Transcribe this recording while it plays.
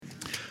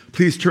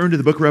Please turn to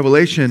the book of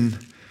Revelation,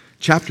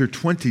 chapter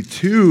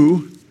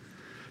 22,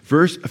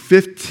 verse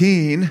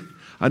 15.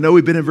 I know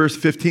we've been in verse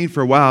 15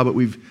 for a while, but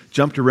we've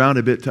jumped around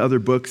a bit to other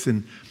books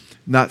and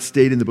not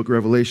stayed in the book of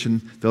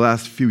Revelation the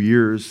last few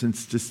years.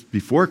 Since just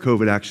before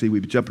COVID, actually,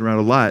 we've been jumping around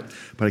a lot,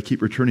 but I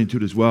keep returning to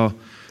it as well,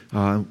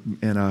 and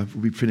we'll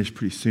be finished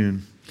pretty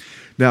soon.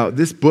 Now,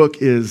 this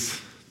book is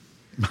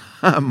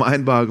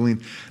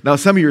mind-boggling. Now,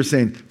 some of you are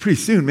saying, pretty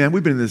soon, man,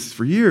 we've been in this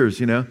for years,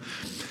 you know.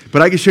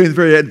 But I can show you at the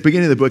very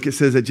beginning of the book, it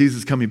says that Jesus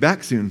is coming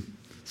back soon.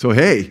 So,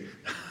 hey.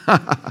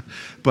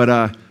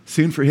 But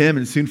soon for him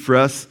and soon for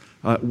us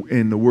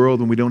in the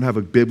world when we don't have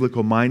a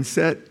biblical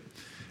mindset.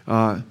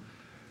 The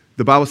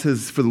Bible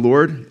says for the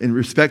Lord, in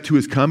respect to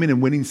his coming and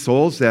winning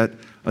souls, that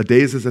a day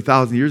is as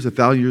 1,000 years,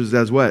 1,000 years is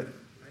as what?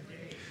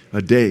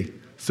 A day.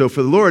 So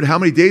for the Lord, how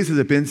many days has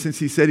it been since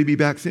he said he'd be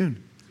back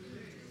soon?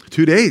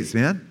 2 days,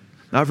 man.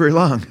 Not very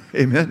long.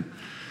 Amen.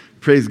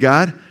 Praise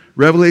God.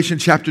 Revelation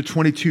chapter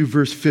 22,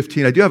 verse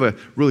 15. I do have a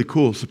really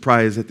cool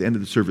surprise at the end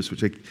of the service,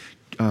 which I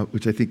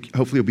think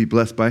hopefully you'll be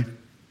blessed by.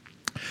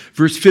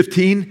 Verse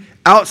 15,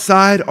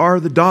 outside are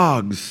the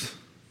dogs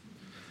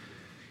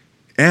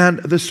and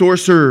the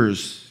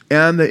sorcerers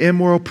and the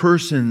immoral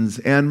persons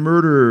and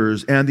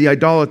murderers and the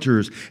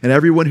idolaters and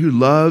everyone who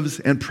loves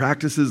and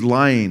practices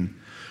lying.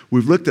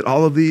 We've looked at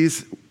all of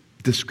these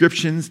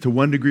descriptions to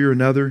one degree or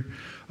another.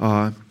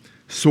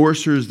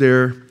 Sorcerers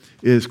there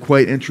is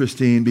quite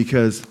interesting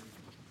because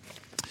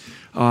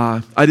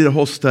I did a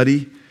whole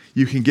study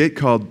you can get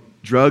called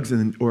Drugs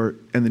and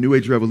the New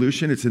Age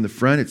Revolution. It's in the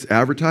front. It's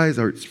advertised,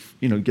 or it's,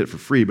 you get it for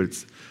free, but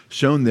it's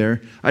shown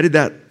there. I did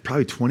that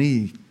probably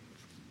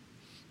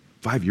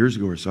 25 years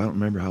ago or so. I don't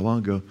remember how long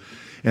ago.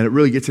 And it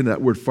really gets into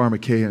that word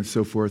pharmakeia and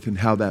so forth and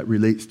how that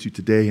relates to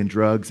today and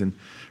drugs. And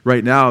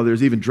right now,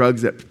 there's even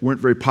drugs that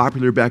weren't very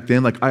popular back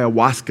then, like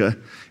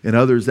ayahuasca and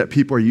others that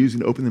people are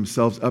using to open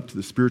themselves up to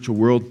the spiritual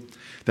world.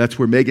 That's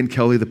where Megyn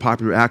Kelly, the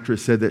popular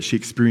actress, said that she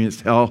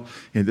experienced hell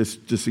and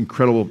this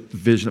incredible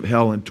vision of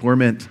hell and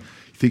torment. You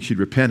think she'd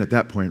repent at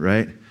that point,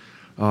 right?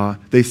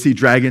 They see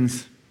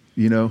dragons,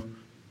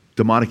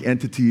 demonic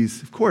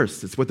entities. Of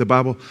course, that's what the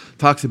Bible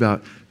talks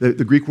about.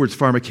 The Greek word's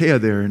pharmakeia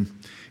there. And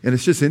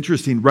it's just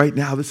interesting. Right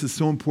now, this is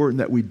so important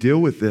that we deal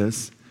with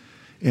this.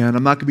 And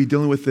I'm not going to be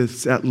dealing with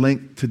this at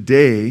length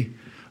today.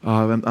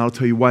 I'll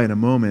tell you why in a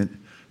moment.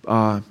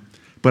 But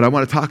I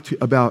want to talk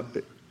about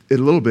it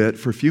a little bit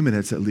for a few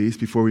minutes at least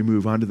before we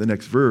move on to the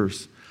next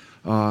verse.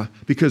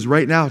 Because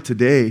right now,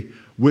 today,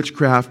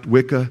 witchcraft,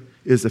 Wicca,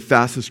 is the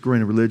fastest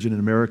growing religion in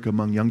America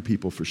among young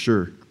people for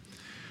sure.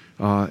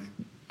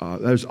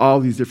 There's all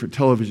these different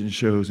television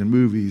shows and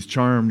movies,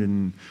 Charmed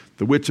and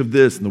the witch of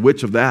this and the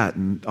witch of that,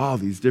 and all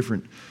these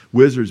different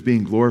wizards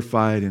being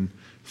glorified and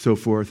so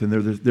forth. And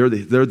they're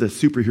the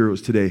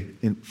superheroes today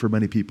for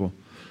many people,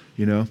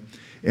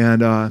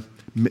 And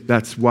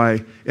that's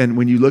why. And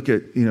when you look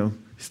at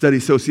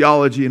study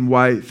sociology and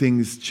why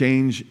things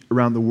change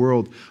around the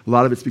world, a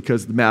lot of it's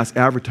because of the mass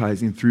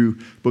advertising through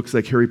books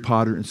like Harry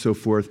Potter and so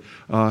forth,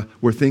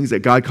 where things that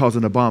God calls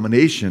an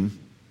abomination,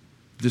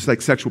 just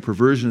like sexual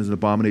perversion is an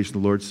abomination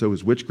of the Lord, so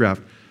is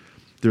witchcraft.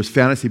 There's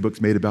fantasy books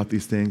made about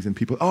these things, and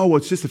people,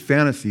 it's just a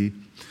fantasy.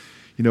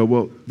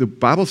 Well, the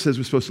Bible says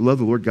we're supposed to love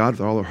the Lord God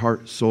with all our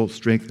heart, soul,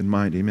 strength, and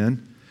mind,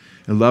 amen?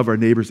 And love our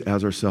neighbors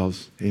as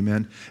ourselves,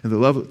 amen?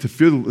 And to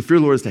fear the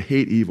Lord is to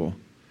hate evil.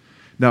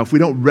 Now, if we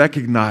don't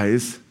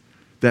recognize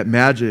that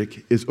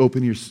magic is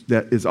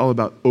that is all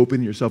about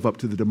opening yourself up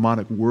to the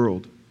demonic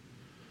world,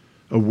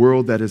 a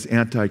world that is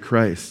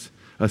anti-Christ,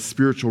 a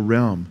spiritual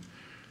realm,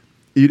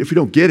 if you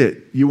don't get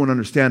it, you won't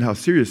understand how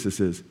serious this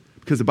is.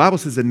 Because the Bible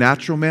says the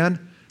natural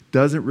man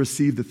doesn't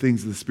receive the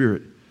things of the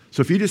Spirit.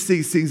 So if you just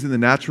see things in the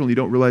natural and you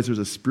don't realize there's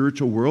a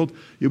spiritual world,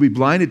 you'll be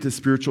blinded to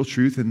spiritual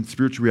truth and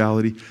spiritual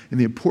reality and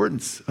the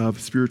importance of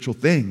spiritual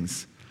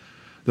things.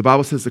 The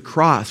Bible says the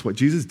cross, what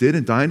Jesus did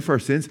in dying for our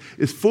sins,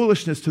 is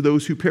foolishness to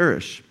those who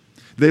perish.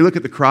 They look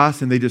at the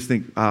cross and they just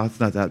think, it's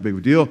not that big of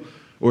a deal,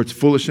 or it's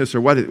foolishness,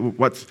 or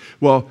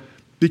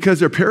because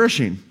they're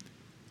perishing.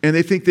 And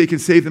they think they can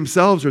save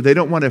themselves, or they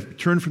don't want to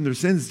turn from their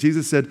sins.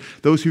 Jesus said,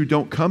 those who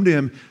don't come to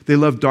him, they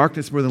love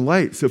darkness more than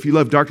light. So if you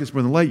love darkness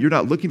more than light, you're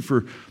not looking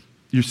for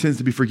your sins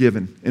to be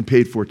forgiven and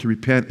paid for, to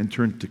repent and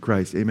turn to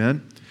Christ.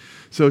 Amen?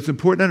 So it's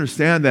important to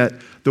understand that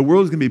the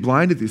world is going to be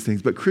blind to these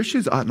things, but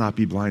Christians ought not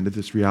be blind to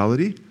this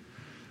reality.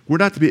 We're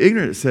not to be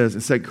ignorant, it says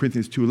in 2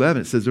 Corinthians 2:11.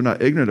 It says they're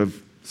not ignorant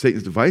of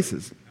Satan's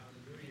devices.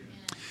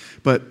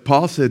 But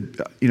Paul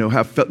said,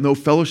 have no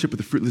fellowship with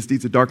the fruitless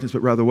deeds of darkness,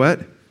 but rather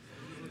what?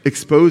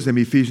 Expose them,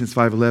 Ephesians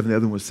 5:11. The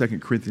other one was 2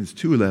 Corinthians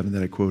 2:11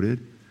 that I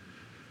quoted.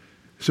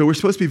 So we're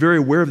supposed to be very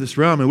aware of this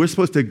realm, and we're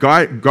supposed to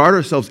guard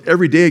ourselves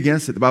every day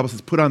against it. The Bible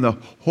says, put on the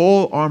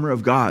whole armor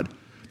of God,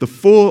 the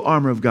full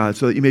armor of God,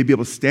 so that you may be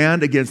able to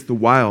stand against the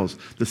wiles,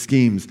 the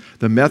schemes,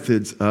 the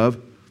methods of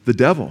the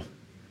devil.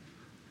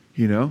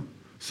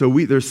 So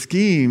there's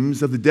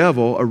schemes of the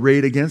devil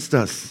arrayed against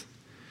us.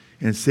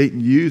 And Satan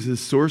uses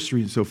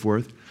sorcery and so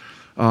forth.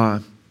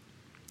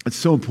 It's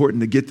so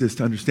important to get this,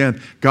 to understand.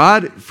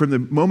 God, from the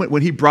moment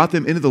when he brought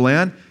them into the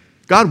land,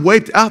 God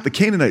wiped out the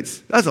Canaanites.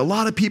 That's a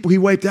lot of people he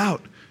wiped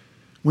out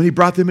when he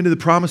brought them into the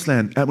promised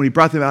land, when he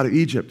brought them out of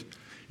Egypt.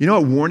 You know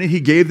what warning he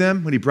gave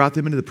them when he brought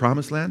them into the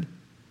promised land?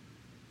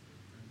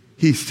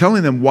 He's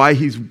telling them why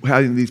he's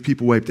having these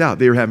people wiped out.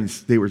 They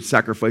were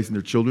sacrificing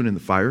their children in the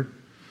fire,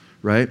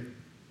 right?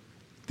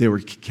 They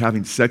were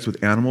having sex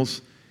with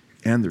animals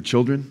and their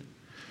children.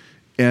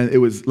 And it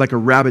was like a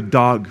rabid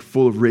dog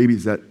full of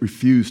rabies that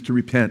refused to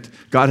repent.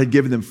 God had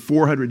given them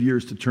 400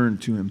 years to turn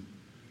to him.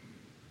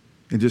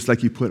 And just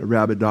like you put a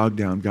rabid dog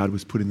down, God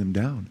was putting them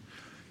down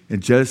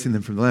and jettisoning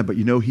them from the land. But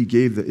you know, he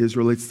gave the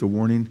Israelites the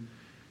warning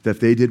that if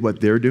they did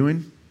what they're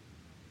doing,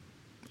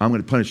 I'm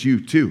going to punish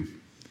you too.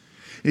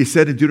 And he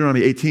said in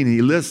Deuteronomy 18, and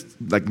he lists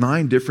like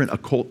 9 different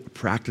occult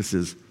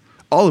practices,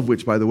 all of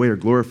which, by the way, are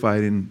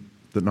glorified in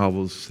the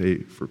novels, say,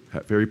 for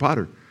Harry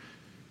Potter.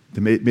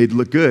 They made it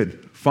look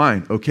good.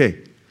 Fine, okay.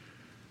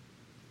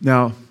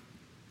 Now,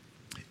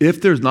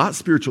 if there's not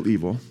spiritual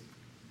evil,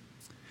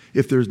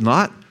 if there's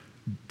not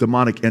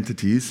demonic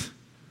entities,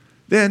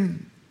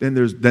 then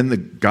the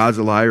God's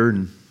a liar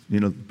and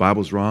the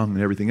Bible's wrong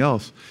and everything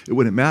else. It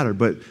wouldn't matter,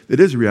 but it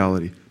is a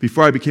reality.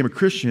 Before I became a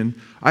Christian,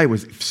 I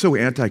was so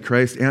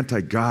anti-Christ,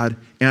 anti-God,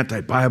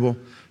 anti-Bible,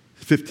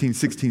 15,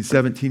 16,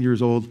 17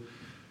 years old,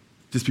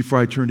 just before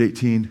I turned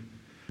 18.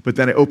 But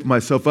then I opened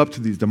myself up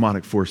to these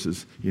demonic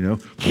forces,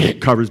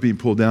 covers being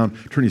pulled down,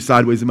 turning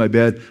sideways in my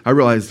bed. I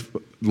realized,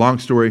 long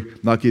story,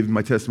 not giving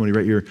my testimony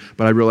right here,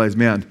 but I realized,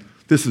 man,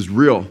 this is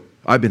real.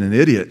 I've been an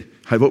idiot.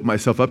 I've opened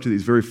myself up to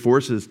these very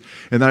forces.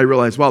 And then I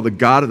realized, wow, the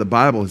God of the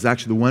Bible is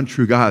actually the one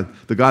true God,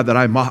 the God that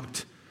I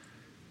mocked.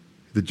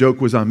 The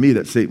joke was on me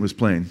that Satan was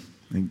playing.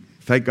 And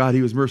thank God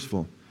he was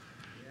merciful.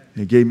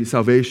 And he gave me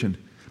salvation.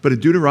 But in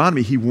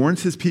Deuteronomy, he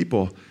warns his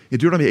people. In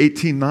Deuteronomy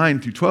 18,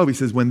 9 through 12, he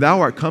says, when thou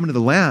art come into the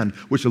land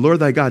which the Lord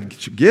thy God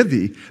shall give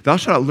thee, thou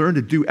shalt learn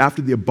to do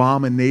after the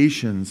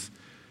abominations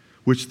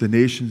which the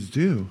nations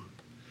do.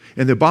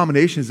 And the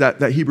abominations,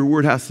 that Hebrew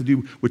word has to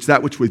do with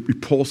that which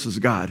repulses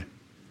God.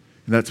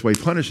 And that's why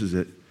he punishes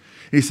it. And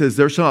he says,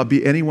 there shall not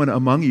be anyone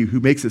among you who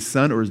makes his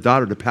son or his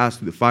daughter to pass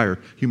through the fire,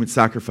 human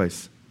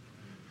sacrifice.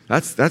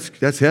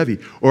 That's heavy.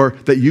 Or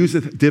that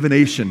useth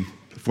divination,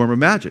 a form of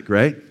magic,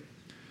 right?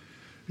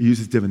 He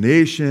uses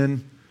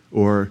divination,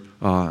 or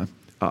an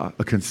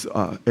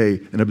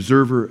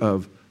observer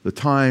of the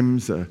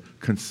times.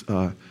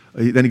 Then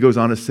he goes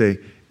on to say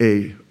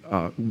an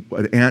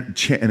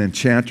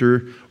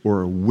enchanter,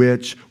 or a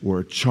witch, or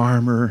a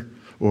charmer,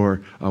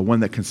 or one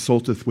that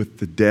consulteth with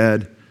the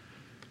dead,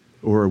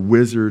 or a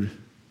wizard,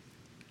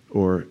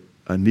 or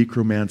a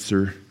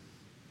necromancer.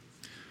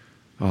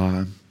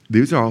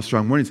 These are all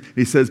strong warnings.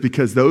 He says,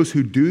 because those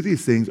who do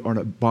these things are an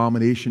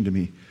abomination to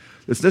me.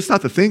 That's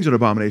not the things are an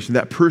abomination.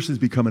 That person's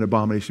become an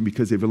abomination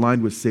because they've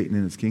aligned with Satan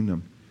and his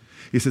kingdom.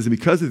 He says, and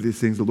because of these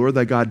things, the Lord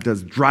thy God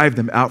does drive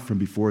them out from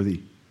before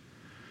thee.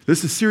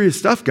 This is serious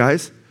stuff,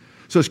 guys.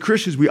 So as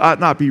Christians, we ought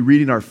not be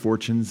reading our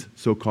fortunes,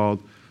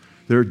 so-called.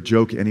 They're a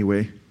joke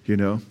anyway,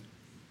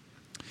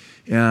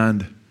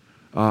 And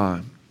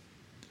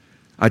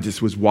I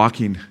just was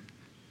walking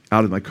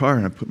out of my car,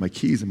 and I put my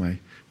keys in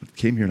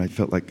came here, and I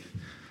felt like,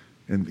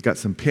 and got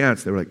some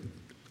pants that were like,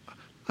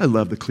 I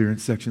love the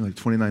clearance section, like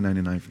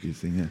 $29.99 for these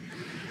things. Yeah.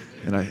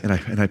 And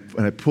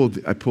I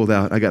pulled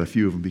out. I got a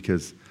few of them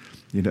because,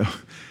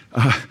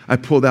 I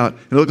pulled out,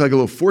 and it looked like a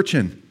little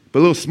Fortune, but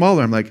a little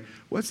smaller. I'm like,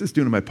 what's this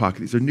doing in my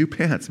pocket? These are new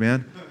pants,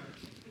 man.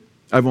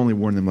 I've only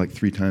worn them like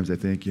 3 times, I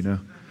think.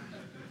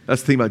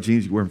 That's the thing about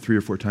jeans. You wear them 3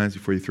 or 4 times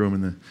before you throw them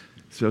in the.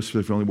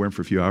 Especially if you only wear them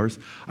for a few hours.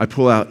 I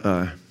pull out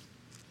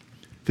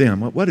thing.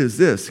 I'm like, what is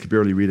this? I could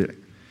barely read it.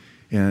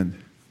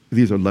 And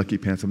these are lucky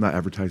pants. I'm not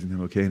advertising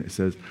them, okay? And it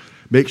says,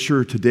 make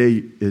sure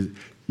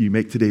you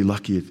make today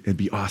lucky and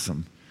be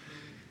awesome.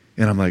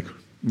 And I'm like,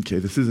 okay,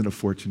 this isn't a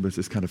fortune, but it's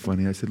just kind of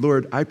funny. I said,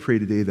 Lord, I pray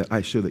today that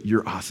I show that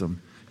you're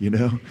awesome,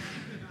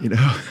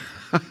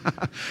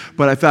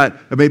 But I thought,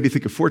 it made me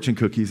think of fortune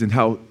cookies and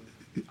how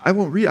I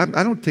won't read.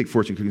 I don't take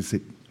fortune cookies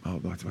and say, oh,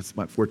 what's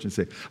my fortune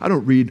say? I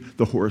don't read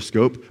the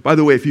horoscope. By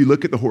the way, if you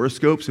look at the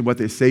horoscopes and what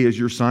they say is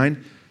your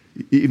sign,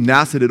 even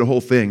NASA did a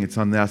whole thing. It's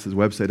on NASA's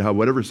website, how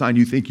whatever sign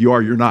you think you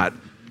are, you're not.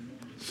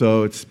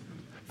 So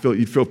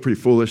you'd feel pretty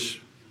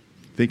foolish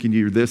thinking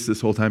you're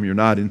this whole time you're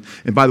not. And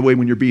by the way,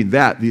 when you're being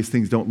that, these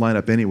things don't line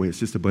up anyway. It's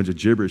just a bunch of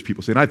gibberish.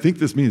 People saying, I think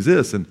this means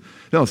this. And they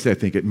don't say, I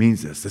think it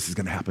means this. This is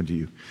going to happen to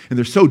you. And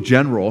they're so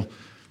general.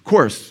 Of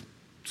course,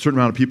 a certain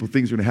amount of people,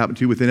 things are going to happen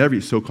to you within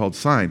every so-called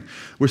sign.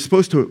 We're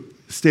supposed to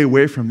stay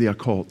away from the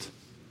occult.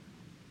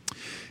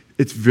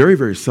 It's very,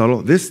 very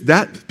subtle.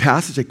 That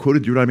passage I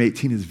quoted, Deuteronomy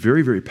 18, is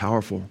very, very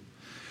powerful.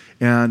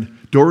 And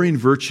Doreen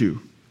Virtue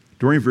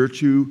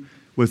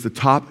was the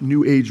top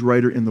New Age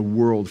writer in the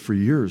world for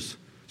years.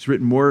 She's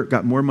written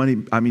got more money.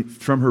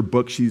 From her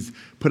book, she's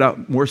put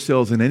out more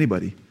sales than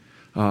anybody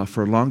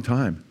for a long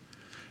time.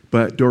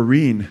 But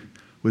Doreen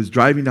was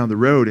driving down the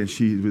road, and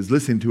she was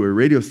listening to a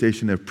radio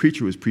station. A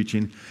preacher was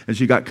preaching, and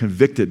she got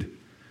convicted,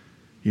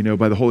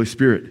 by the Holy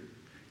Spirit.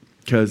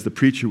 Because the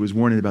preacher was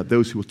warning about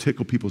those who will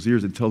tickle people's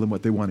ears and tell them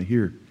what they want to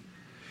hear.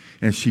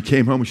 And she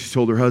came home and she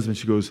told her husband,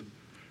 she goes,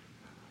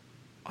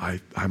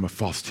 I'm a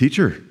false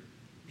teacher.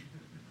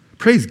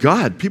 Praise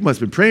God. People must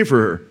have been praying for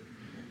her.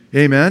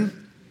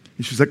 Amen.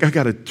 And she's like, I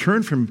got to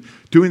turn from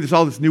doing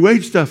all this New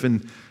Age stuff.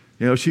 And,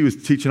 she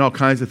was teaching all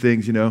kinds of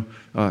things,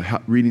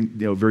 reading,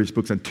 various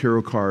books on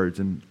tarot cards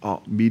and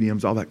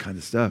mediums, all that kind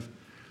of stuff.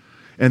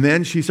 And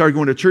then she started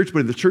going to church, but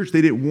in the church,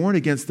 they didn't warn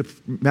against the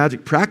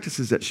magic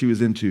practices that she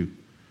was into.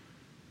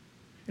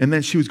 And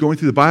then she was going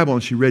through the Bible,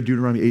 and she read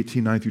Deuteronomy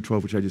 18, 9 through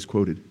 12, which I just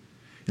quoted.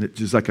 And it's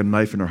just like a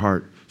knife in her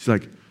heart. She's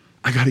like,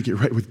 I got to get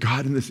right with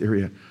God in this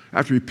area. I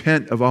have to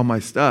repent of all my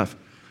stuff.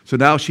 So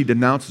now she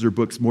denounces her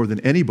books more than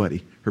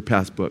anybody, her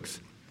past books.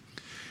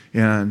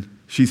 And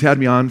she's had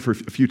me on for a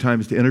few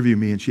times to interview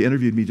me, and she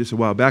interviewed me just a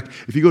while back.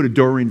 If you go to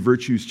Doreen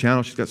Virtue's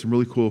channel, she's got some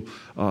really cool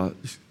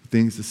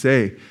things to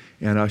say.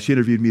 And she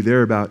interviewed me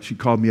there she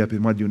called me up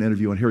and wanted to do an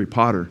interview on Harry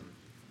Potter.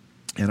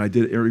 And I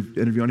did an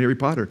interview on Harry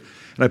Potter.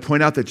 And I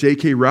point out that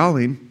J.K.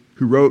 Rowling,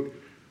 who wrote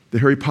the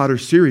Harry Potter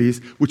series,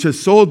 which has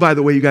sold, by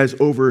the way, you guys,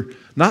 over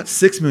not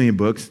 6 million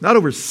books, not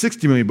over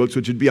 60 million books,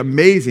 which would be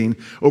amazing,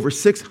 over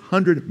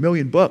 600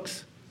 million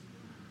books.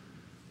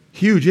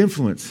 Huge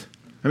influence.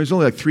 I mean, there's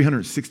only like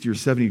 360 or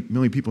 70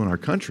 million people in our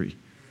country.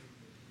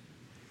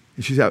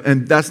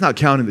 And that's not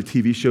counting the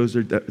TV shows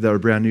that are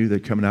brand new that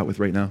are coming out with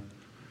right now,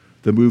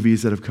 the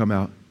movies that have come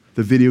out,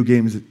 the video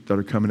games that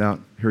are coming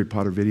out, Harry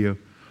Potter video,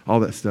 all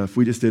that stuff.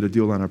 We just did a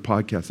deal on our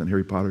podcast on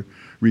Harry Potter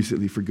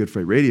recently for Good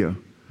Fight Radio.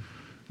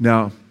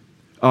 Now,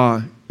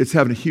 it's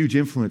having a huge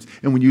influence.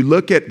 And when you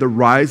look at the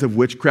rise of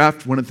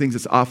witchcraft, one of the things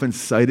that's often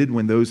cited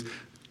when those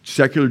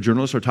secular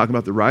journalists are talking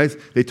about the rise,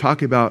 they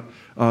talk about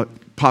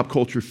pop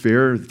culture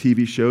fare, the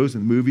TV shows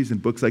and movies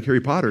and books like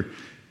Harry Potter.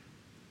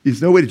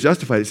 There's no way to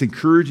justify it. It's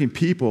encouraging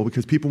people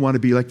because people want to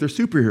be like their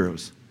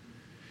superheroes.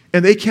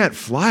 And they can't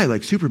fly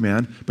like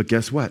Superman, but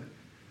guess what?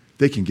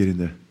 They can get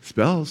into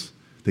spells.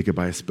 They could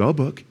buy a spell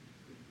book.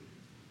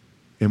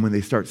 And when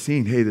they start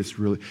seeing, hey, this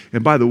really...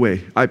 And by the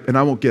way, I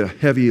won't get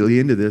heavily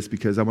into this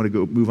because I want to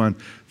go move on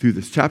through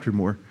this chapter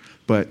more,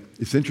 but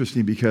it's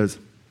interesting because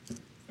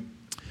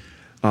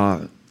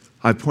I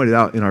pointed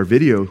out in our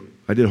video,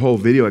 I did a whole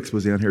video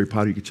expose on Harry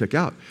Potter you could check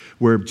out,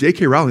 where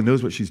J.K. Rowling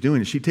knows what she's doing,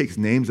 and she takes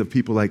names of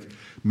people like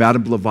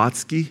Madame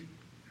Blavatsky,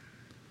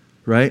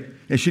 right?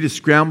 And she just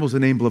scrambles the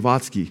name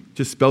Blavatsky,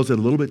 just spells it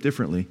a little bit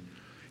differently.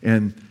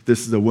 And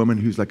this is a woman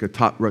who's like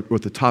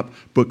wrote the top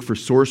book for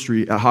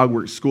sorcery at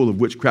Hogwarts School of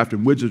Witchcraft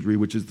and Wizardry,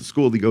 which is the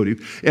school they go to.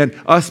 And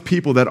us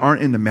people that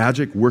aren't into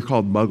magic, we're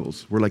called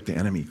muggles. We're like the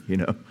enemy,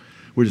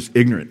 We're just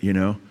ignorant,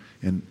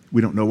 and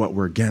we don't know what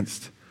we're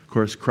against. Of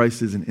course,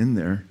 Christ isn't in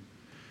there.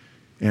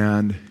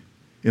 And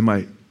in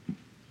my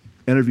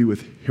interview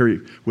with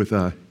Doreen, with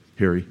my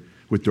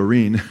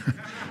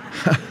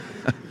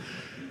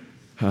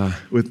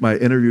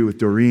interview with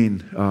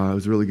Doreen, it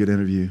was a really good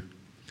interview.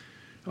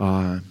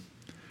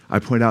 I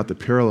point out the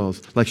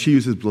parallels. Like she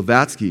uses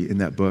Blavatsky in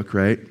that book,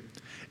 right?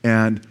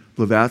 And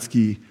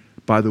Blavatsky,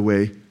 by the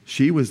way,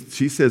 she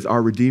says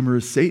our Redeemer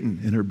is Satan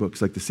in her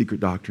books, like The Secret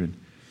Doctrine.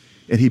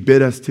 And he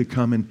bid us to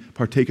come and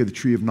partake of the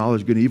tree of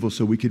knowledge, good and evil,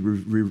 so we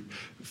could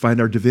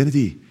find our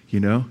divinity,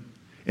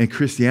 And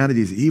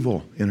Christianity is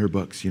evil in her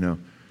books,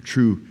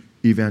 true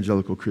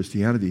evangelical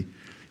Christianity.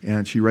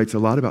 And she writes a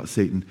lot about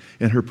Satan.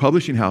 And her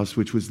publishing house,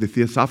 which was the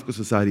Theosophical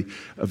Society,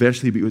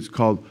 eventually it was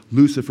called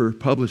Lucifer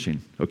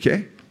Publishing,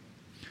 okay?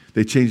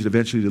 They changed it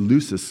eventually to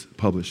Lucis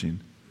Publishing.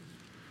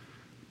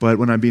 But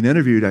when I'm being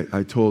interviewed,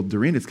 I told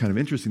Doreen it's kind of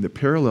interesting, the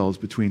parallels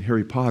between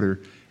Harry Potter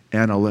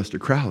and Aleister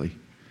Crowley.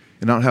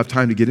 And I don't have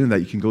time to get into that.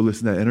 You can go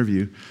listen to that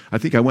interview. I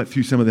think I went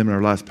through some of them in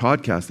our last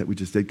podcast that we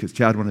just did because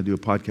Chad wanted to do a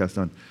podcast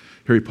on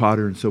Harry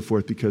Potter and so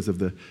forth because of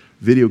the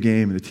video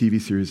game and the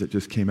TV series that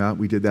just came out.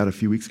 We did that a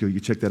few weeks ago. You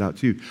can check that out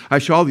too. I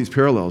show all these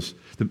parallels.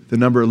 The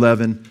number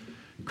 11,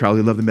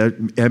 Crowley loved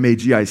the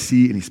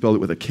M-A-G-I-C, and he spelled it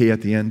with a K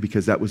at the end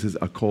because that was his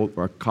occult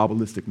or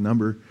Kabbalistic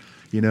number,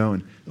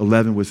 and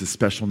 11 was his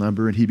special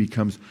number, and he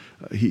becomes,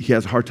 he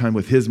has a hard time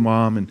with his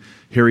mom, and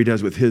Harry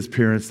does with his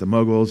parents, the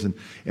Muggles,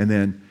 and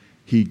then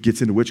he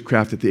gets into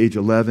witchcraft at the age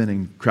of 11,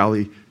 and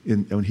Crowley,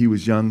 when he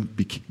was young,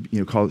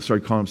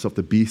 started calling himself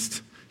the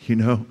Beast,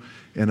 and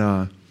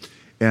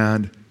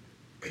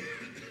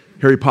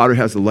Harry Potter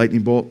has the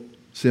lightning bolt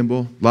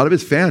symbol. A lot of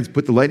his fans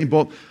put the lightning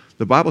bolt.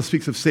 The Bible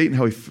speaks of Satan,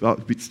 how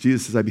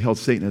Jesus says, I beheld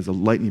Satan as a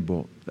lightning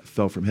bolt that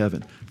fell from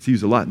heaven. It's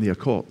used a lot in the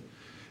occult.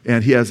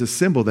 And he has a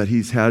symbol that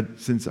he's had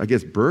since, I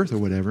guess, birth or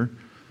whatever.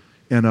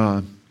 And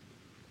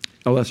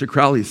Aleister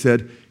Crowley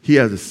said he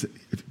has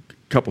a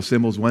couple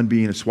symbols, one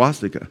being a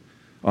swastika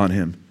on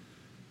him,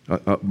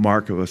 a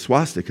mark of a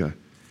swastika.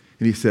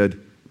 And he said,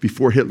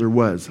 before Hitler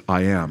was,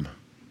 I am.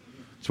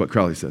 That's what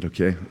Crowley said,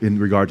 okay, in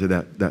regard to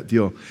that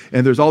deal.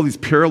 And there's all these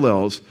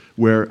parallels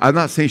where, I'm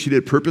not saying she did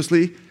it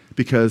purposely,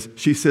 because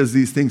she says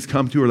these things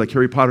come to her like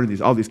Harry Potter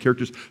and all these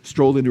characters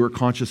strolled into her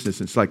consciousness.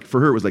 And it's like,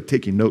 for her, it was like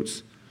taking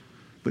notes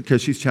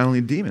because she's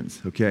channeling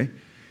demons, okay?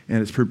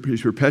 And it's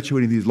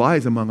perpetuating these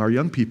lies among our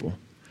young people.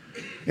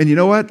 And you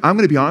know what? I'm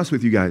going to be honest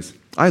with you guys.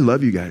 I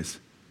love you guys.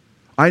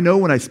 I know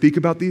when I speak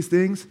about these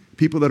things,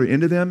 people that are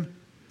into them,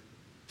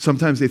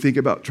 sometimes they think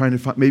about trying to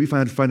find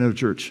another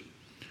church.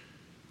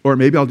 Or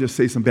maybe I'll just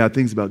say some bad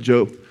things about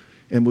Joe.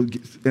 And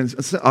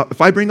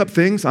if I bring up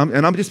things,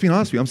 and I'm just being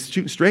honest with you, I'm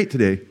shooting straight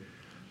today.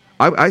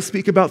 I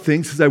speak about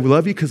things because I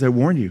love you, because I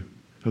warn you,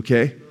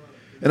 okay?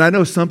 And I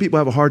know some people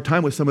have a hard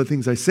time with some of the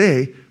things I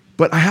say,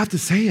 but I have to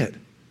say it.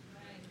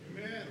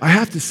 I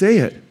have to say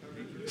it.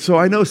 So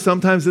I know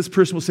sometimes this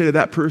person will say to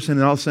that person,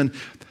 and all of a sudden,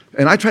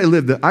 and I try to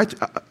live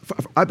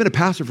I've been a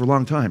pastor for a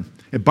long time.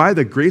 And by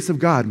the grace of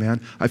God,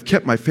 man, I've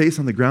kept my face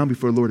on the ground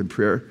before the Lord in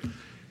prayer.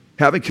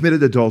 Haven't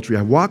committed adultery.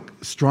 I walk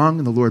strong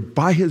in the Lord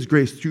by His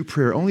grace, through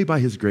prayer, only by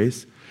His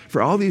grace,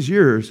 for all these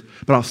years,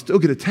 but I'll still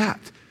get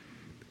attacked.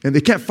 And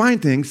they can't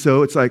find things,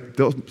 so it's like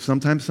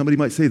sometimes somebody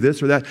might say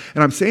this or that.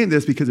 And I'm saying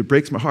this because it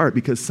breaks my heart,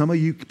 because some of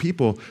you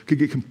people could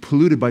get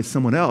polluted by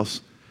someone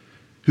else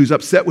who's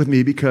upset with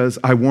me because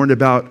I warned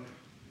about,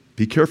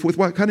 be careful with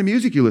what kind of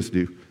music you listen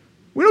to.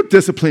 We don't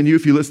discipline you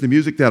if you listen to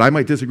music that I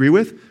might disagree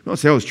with. We don't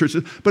say, oh, it's church,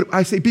 but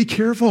I say, be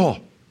careful.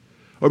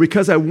 Or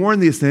because I warn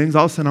these things,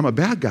 all of a sudden I'm a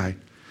bad guy.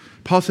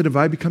 Paul said, have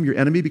I become your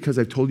enemy because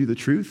I've told you the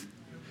truth?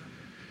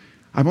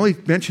 I'm only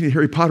mentioning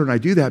Harry Potter, and I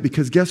do that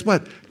because guess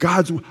what?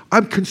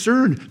 I'm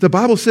concerned. The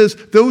Bible says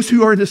those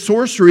who are into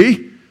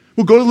sorcery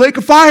will go to the lake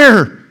of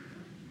fire.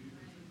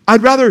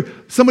 I'd rather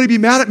somebody be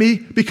mad at me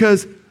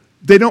because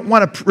they don't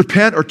want to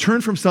repent or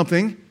turn from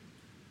something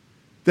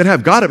than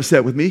have God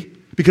upset with me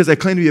because I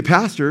claim to be a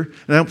pastor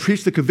and I don't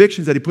preach the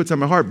convictions that He puts on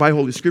my heart by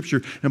Holy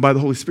Scripture and by the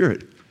Holy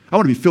Spirit. I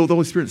want to be filled with the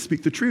Holy Spirit and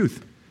speak the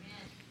truth.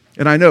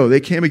 And I know they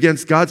came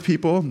against God's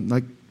people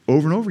like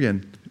over and over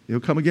again. They'll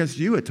come against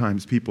you at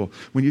times, people,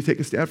 when you take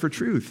a stand for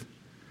truth.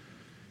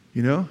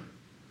 You know?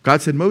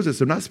 God said, Moses,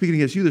 they're not speaking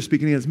against you, they're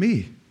speaking against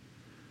me.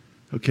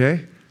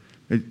 Okay?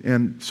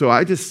 And so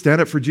I just stand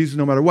up for Jesus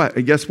no matter what.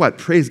 And guess what?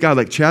 Praise God.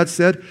 Like Chad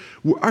said,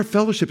 our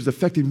fellowship is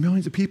affecting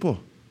millions of people.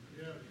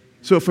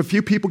 So if a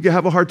few people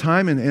have a hard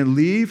time and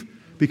leave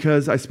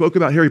because I spoke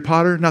about Harry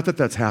Potter, not that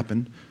that's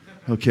happened,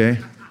 okay?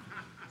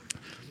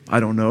 I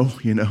don't know,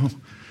 you know.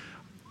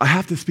 I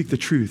have to speak the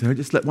truth. And I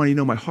just want you to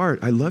know my heart.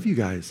 I love you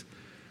guys.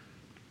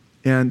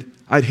 And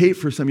I'd hate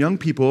for some young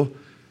people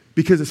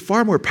because it's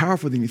far more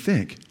powerful than you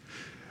think.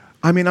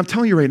 I mean, I'm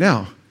telling you right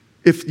now,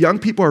 if young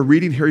people are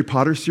reading Harry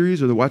Potter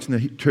series or they're watching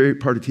the Harry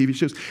Potter TV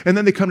shows, and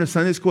then they come to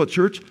Sunday school at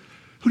church,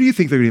 who do you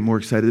think they're going to get more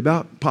excited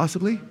about,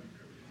 possibly?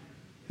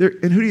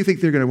 And who do you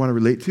think they're going to want to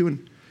relate to?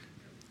 And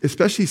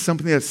especially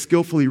something that's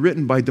skillfully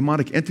written by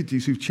demonic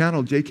entities who've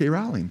channeled J.K.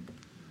 Rowling.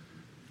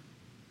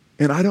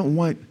 And I don't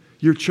want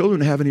your children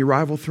to have any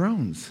rival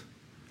thrones.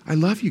 I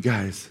love you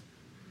guys.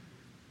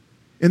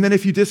 And then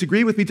if you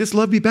disagree with me, just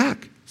love me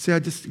back. Say, I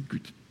just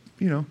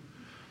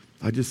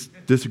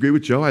disagree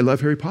with Joe. I love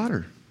Harry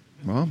Potter.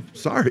 Well,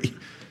 sorry,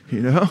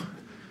 you know.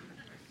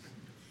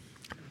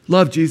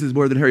 Love Jesus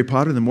more than Harry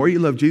Potter. The more you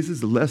love Jesus,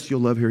 the less you'll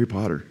love Harry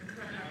Potter.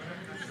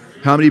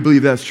 How many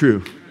believe that's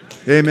true?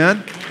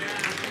 Amen?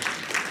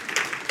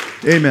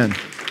 Amen.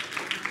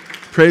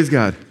 Praise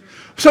God.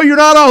 So you're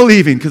not all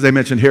leaving because I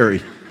mentioned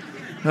Harry.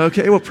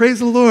 Okay, well, praise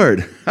the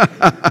Lord.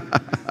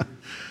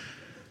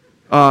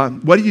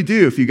 What do you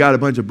do if you got a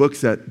bunch of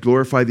books that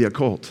glorify the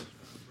occult?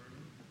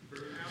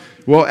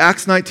 Well,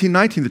 Acts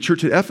 19:19, the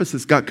church at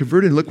Ephesus got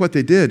converted, and look what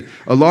they did.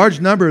 A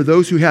large number of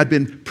those who had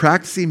been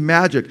practicing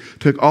magic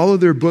took all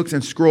of their books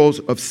and scrolls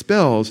of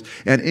spells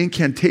and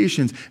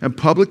incantations and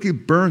publicly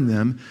burned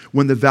them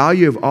when the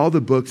value of all the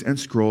books and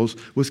scrolls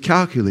was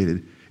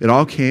calculated. It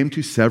all came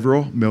to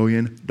several $1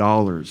 million.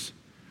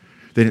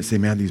 They didn't say,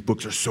 man, these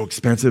books are so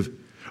expensive.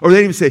 Or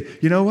they didn't even say,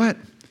 you know what?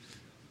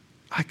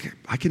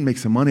 I can make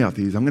some money off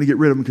these. I'm going to get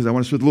rid of them because I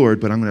want to serve the Lord,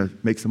 but I'm going to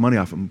make some money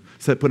off them.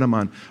 Put them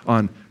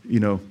on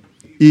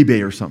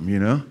eBay or something, you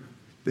know.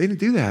 They didn't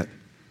do that,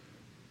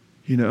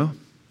 you know.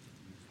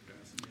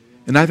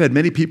 And I've had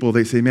many people,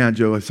 they say, man,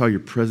 Joe, I saw your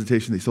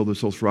presentation. They sold their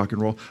souls for rock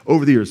and roll.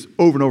 Over the years,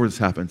 over and over this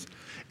happens.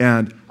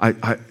 And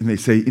and they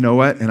say, you know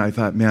what? And I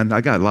thought, man,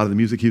 I got a lot of the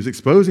music he was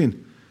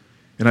exposing.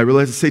 And I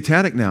realize it's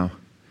satanic now.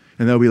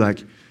 And they'll be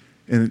like,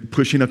 and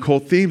pushing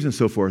occult themes and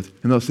so forth.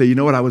 And they'll say, you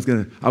know what? I was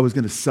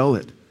gonna sell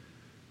it.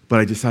 But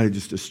I decided to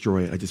just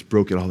destroy it. I just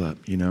broke it all up,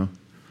 you know.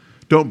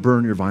 Don't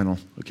burn your vinyl,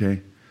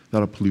 okay?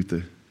 That'll pollute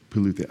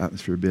the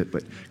atmosphere a bit,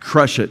 but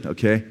crush it,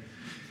 okay?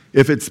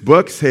 If it's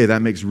books, hey,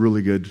 that makes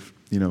really good,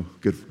 you know,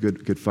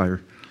 good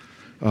fire.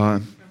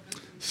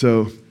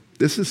 So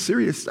this is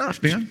serious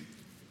stuff, man.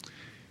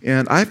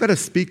 And I've got to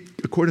speak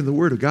according to the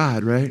Word of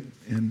God, right?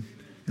 And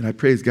I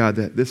praise God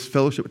that this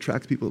fellowship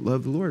attracts people that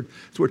love the Lord.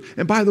 It's Word.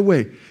 And by the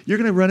way, you're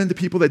going to run into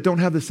people that don't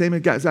have the same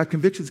exact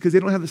convictions because they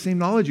don't have the same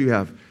knowledge you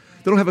have.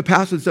 They don't have a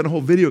pastor that's done a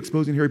whole video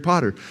exposing Harry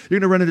Potter. You're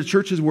going to run into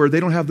churches where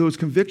they don't have those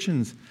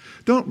convictions.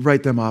 Don't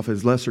write them off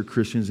as lesser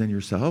Christians than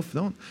yourself.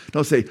 Don't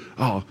say,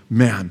 oh,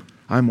 man,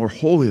 I'm more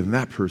holy than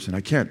that person.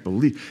 I can't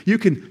believe. You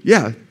can,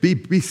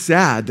 be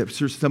sad that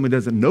someone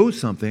doesn't know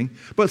something,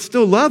 but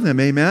still love them,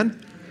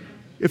 amen?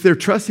 If they're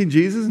trusting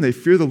Jesus and they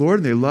fear the Lord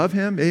and they love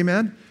Him,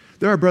 amen?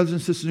 They're our brothers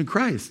and sisters in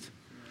Christ.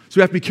 So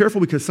we have to be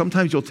careful because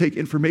sometimes you'll take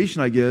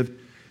information I give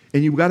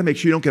and you've got to make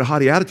sure you don't get a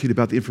haughty attitude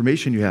about the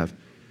information you have.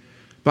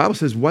 The Bible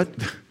says what?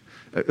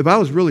 The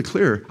Bible is really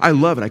clear. I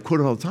love it. I quote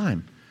it all the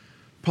time.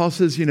 Paul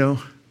says, you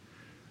know,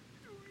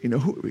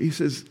 he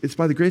says, it's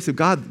by the grace of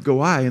God go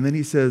I. And then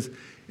he says,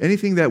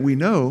 anything that we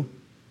know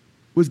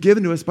was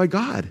given to us by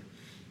God.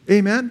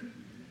 Amen?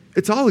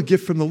 It's all a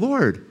gift from the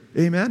Lord.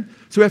 Amen?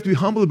 So we have to be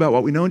humble about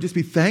what we know and just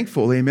be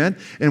thankful. Amen?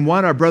 And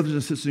want our brothers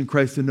and sisters in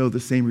Christ to know the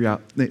same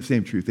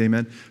truth.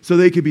 Amen? So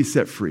they could be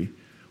set free.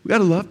 We got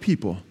to love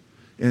people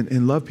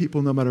and love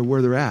people no matter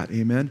where they're at.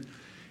 Amen?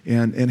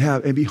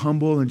 And be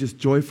humble and just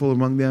joyful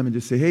among them and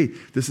just say, hey,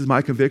 this is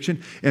my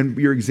conviction. And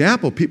your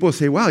example, people will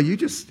say, wow,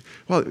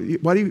 why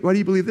do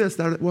you believe this?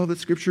 Well, the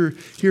scripture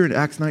here in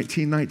Acts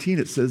 19:19,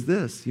 it says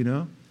this,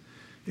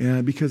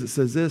 And because it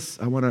says this,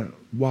 I want to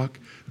walk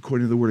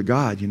according to the word of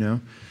God,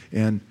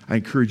 And I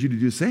encourage you to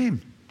do the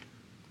same,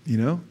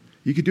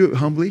 You could do it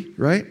humbly,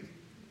 right?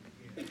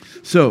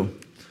 So,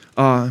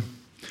 I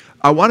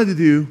wanted to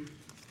do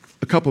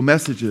a couple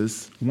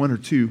messages, one or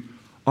two,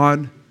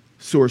 on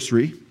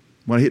sorcery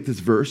when I hit this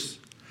verse,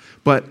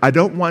 but I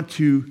don't want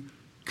to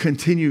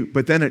continue,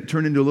 but then it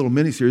turned into a little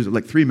mini-series of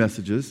like 3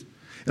 messages,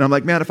 and I'm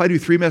like, man, if I do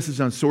 3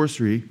 messages on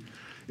sorcery,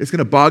 it's going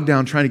to bog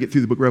down trying to get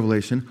through the book of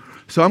Revelation,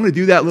 so I'm going to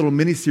do that little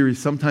mini-series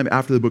sometime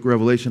after the book of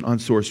Revelation on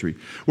sorcery,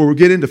 where we'll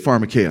get into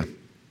pharmakeia.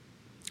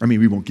 I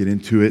mean, we won't get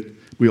into it,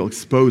 we'll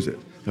expose it,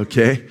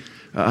 okay?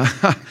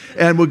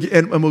 And we'll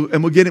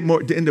get it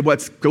more into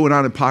what's going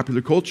on in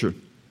popular culture,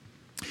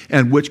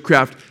 and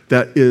witchcraft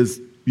that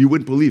is, you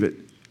wouldn't believe it,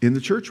 in the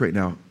church right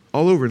now.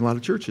 All over in a lot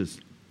of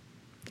churches.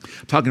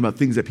 I'm talking about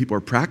things that people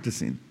are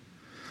practicing.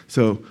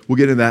 So we'll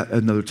get into that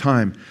another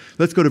time.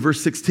 Let's go to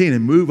verse 16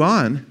 and move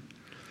on.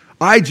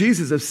 I,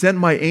 Jesus, have sent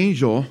my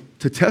angel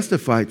to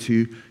testify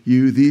to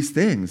you these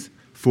things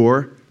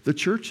for the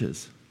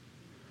churches.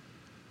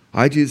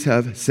 I, Jesus,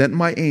 have sent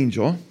my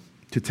angel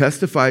to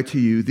testify to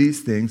you these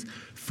things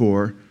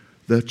for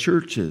the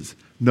churches.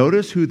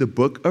 Notice who the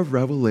book of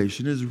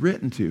Revelation is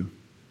written to.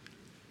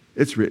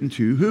 It's written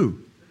to who?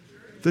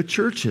 The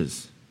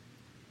churches.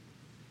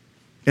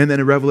 And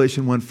then in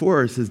Revelation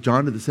 1:4, it says,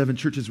 John to the 7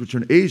 churches which are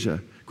in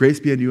Asia, grace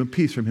be unto you and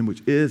peace from him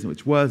which is and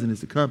which was and is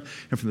to come,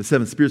 and from the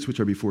 7 spirits which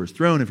are before his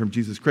throne, and from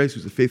Jesus Christ,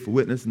 who's a faithful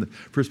witness, and the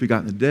first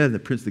begotten of the dead, and the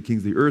prince of the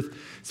kings of the earth.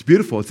 It's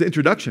beautiful. It's the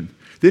introduction.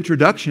 The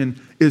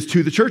introduction is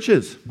to the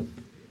churches.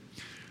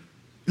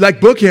 Like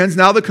bookends,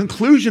 now the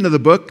conclusion of the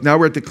book, now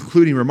we're at the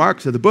concluding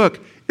remarks of the book,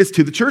 is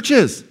to the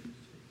churches.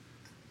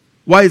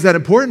 Why is that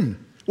important?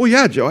 Well,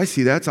 yeah, Joe, I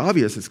see that. It's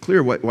obvious. It's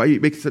clear. Why are you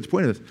making such a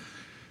point of this?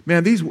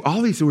 Man,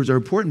 all these words are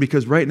important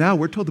because right now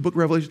we're told the book of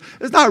Revelation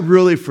is not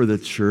really for the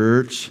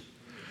church.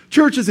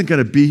 Church isn't going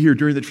to be here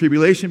during the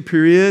tribulation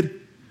period.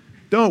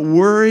 Don't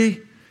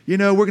worry. We're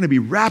going to be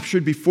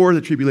raptured before the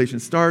tribulation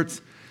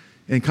starts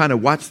and kind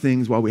of watch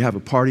things while we have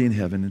a party in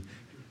heaven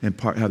and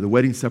have the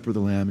wedding supper of the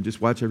Lamb and just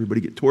watch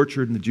everybody get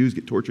tortured and the Jews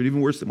get tortured, even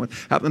worse than what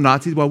happened to the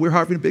Nazis while we're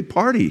having a big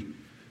party.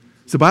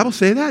 Does the Bible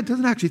say that? It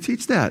doesn't actually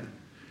teach that.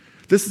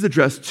 This is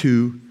addressed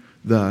to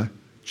the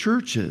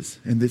churches,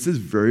 and this is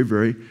very,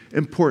 very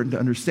important to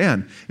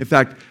understand. In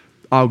fact,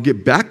 I'll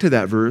get back to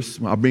that verse.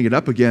 I'll bring it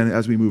up again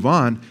as we move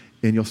on,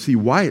 and you'll see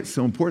why it's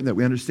so important that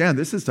we understand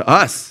this is to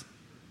us.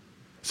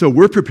 So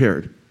we're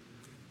prepared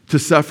to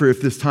suffer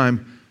if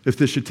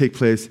this should take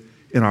place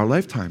in our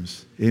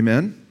lifetimes.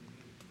 Amen?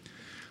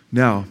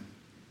 Now,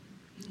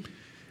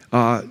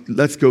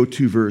 let's go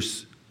to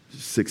verse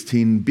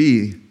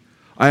 16b.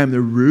 I am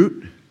the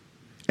root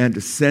and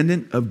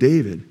descendant of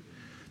David,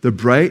 the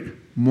bright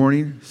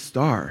morning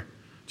star.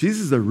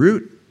 Jesus is the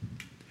root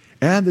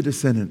and the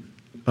descendant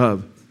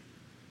of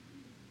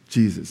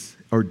Jesus,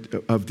 or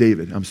of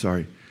David, I'm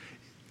sorry.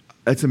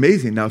 That's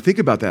amazing. Now think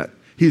about that.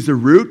 He's the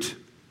root.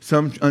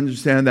 Some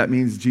understand that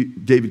means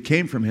David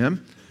came from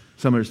him.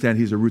 Some understand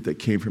he's a root that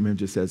came from him,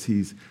 just as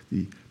he's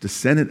the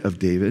descendant of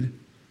David.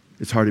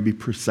 It's hard to be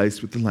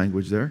precise with the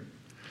language there.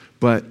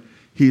 But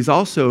he is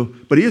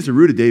the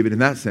root of David in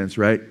that sense,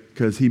 right?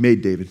 Because he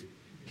made David.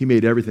 He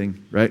made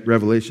everything, right?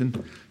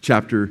 John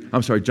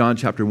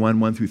chapter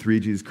 1 through 3,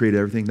 Jesus created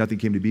everything. Nothing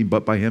came to be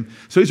but by him.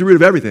 So he's the root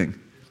of everything.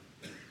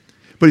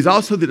 But he's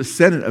also the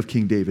descendant of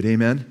King David,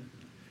 amen?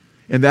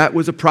 And that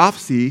was a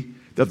prophecy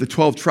of the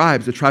 12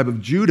 tribes, the tribe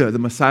of Judah. The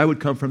Messiah would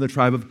come from the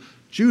tribe of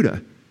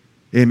Judah,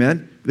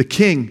 amen? The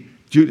king,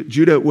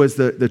 Judah was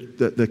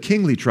the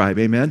kingly tribe,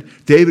 amen?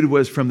 David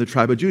was from the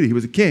tribe of Judah. He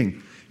was a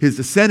king. His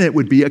descendant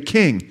would be a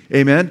king,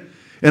 amen?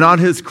 And on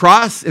his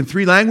cross, in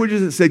 3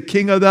 languages, it said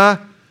King of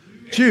the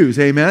Jews,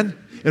 amen?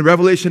 In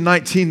Revelation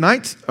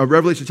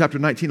chapter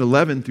 19,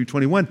 11 through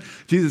 21,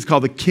 Jesus is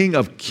called the King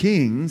of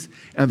Kings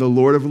and the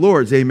Lord of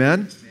Lords,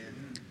 amen?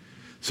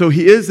 So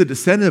he is the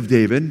descendant of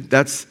David.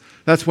 That's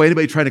why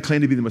anybody trying to claim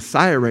to be the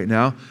Messiah right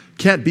now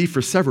can't be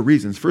for several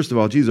reasons. First of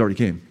all, Jesus already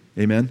came,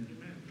 amen?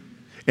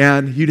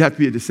 And you'd have to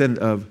be a descendant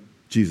of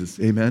Jesus,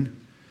 amen?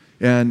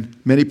 And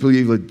many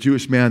believe a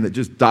Jewish man that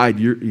just died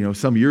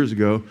some years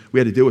ago, we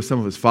had to deal with some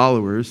of his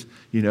followers,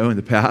 in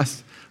the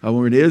past. When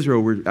we're in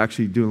Israel, we're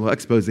actually doing a little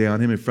expose on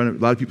him in front of a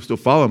lot of people still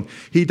follow him.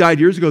 He died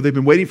years ago. They've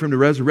been waiting for him to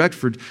resurrect.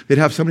 They'd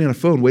have somebody on a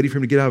phone waiting for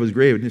him to get out of his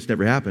grave. It just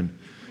never happened,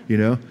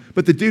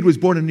 But the dude was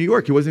born in New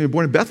York. He wasn't even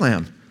born in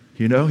Bethlehem,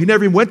 He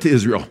never even went to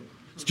Israel.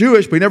 He's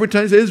Jewish, but he never went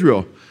to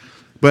Israel.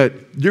 But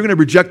you're going to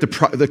reject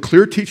the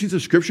clear teachings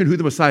of Scripture, who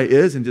the Messiah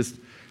is, and just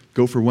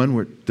go for one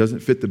where it doesn't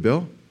fit the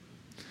bill?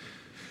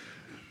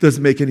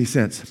 Doesn't make any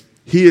sense.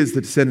 He is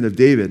the descendant of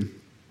David,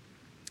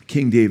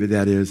 King David,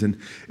 that is. And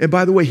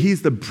by the way,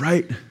 he's the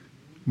bright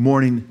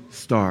morning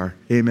star.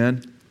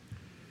 Amen?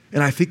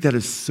 And I think that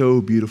is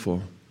so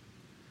beautiful.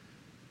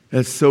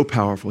 That's so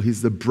powerful.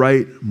 He's the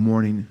bright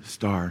morning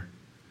star.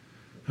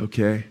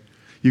 Okay?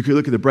 You could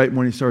look at the bright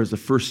morning star as the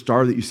first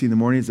star that you see in the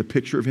morning as a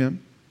picture of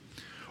him.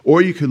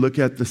 Or you could look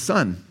at the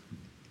sun.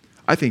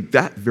 I think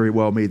that very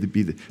well may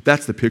be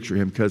that's the picture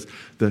of him, because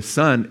the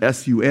sun,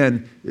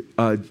 S-U-N,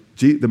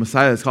 the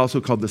Messiah is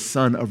also called the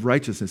Son of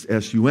Righteousness,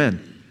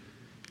 S-U-N.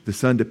 The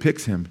sun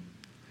depicts him.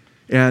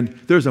 And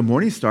there's a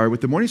morning star.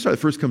 With the morning star that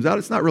first comes out,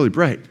 it's not really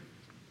bright.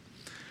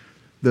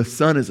 The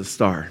sun is a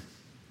star.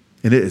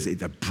 And it is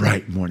a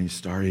bright morning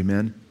star,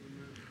 amen?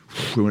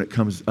 When it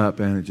comes up,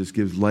 and it just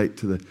gives light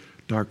to the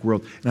dark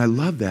world. And I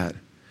love that,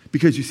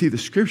 because you see the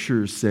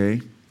scriptures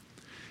say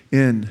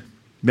in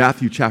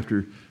Matthew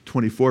chapter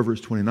 24,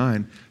 verse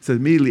 29, it says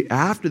immediately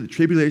after the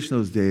tribulation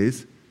of those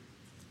days,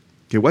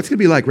 okay, what's going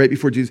to be like right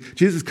before Jesus?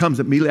 Jesus comes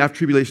immediately after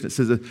tribulation. It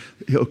says that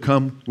he'll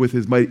come with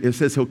his mighty, it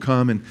says he'll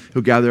come and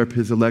he'll gather up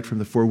his elect from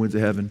the four winds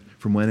of heaven,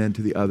 from one end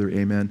to the other,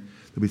 amen?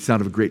 There'll be the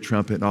sound of a great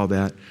trumpet and all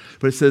that.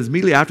 But it says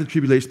immediately after the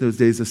tribulation of those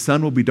days, the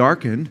sun will be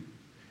darkened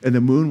and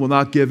the moon will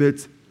not give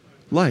its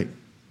light.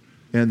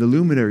 And the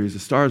luminaries, the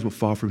stars will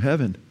fall from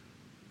heaven.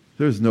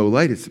 There's no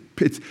light.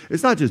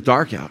 It's not just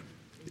dark out.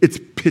 It's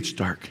pitch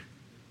dark.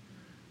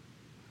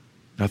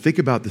 Now think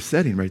about the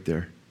setting right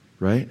there,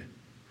 right?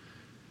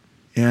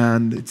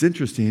 And it's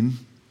interesting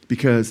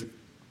because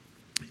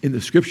in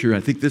the scripture,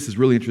 I think this is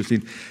really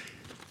interesting.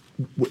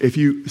 If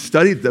you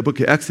study the book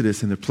of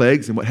Exodus and the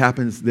plagues and what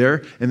happens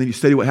there, and then you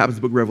study what happens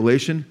in the book of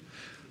Revelation,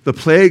 the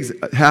plagues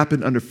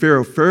happened under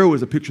Pharaoh. Pharaoh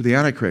was a picture of the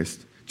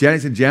Antichrist.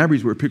 Jannes and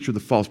Jambres were a picture of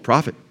the false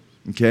prophet,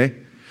 okay?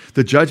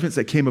 The judgments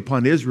that came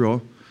upon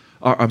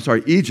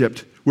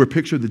Egypt were a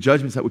picture of the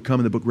judgments that would come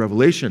in the book of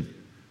Revelation,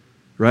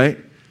 right?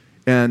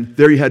 And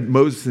there you had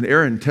Moses and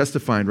Aaron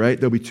testifying, right?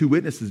 There'll be two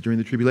witnesses during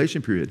the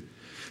tribulation period.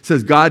 It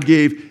says God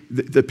gave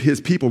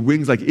his people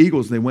wings like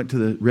eagles, and they went to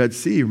the Red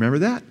Sea. Remember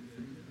that?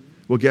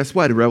 Well, guess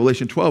what? In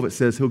Revelation 12, it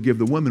says he'll give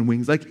the woman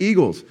wings like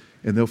eagles,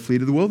 and they'll flee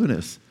to the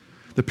wilderness.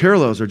 The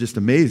parallels are just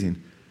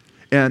amazing.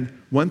 And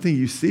one thing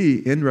you see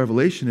in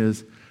Revelation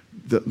is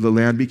the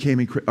land became,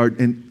 in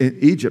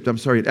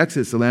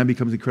Exodus, the land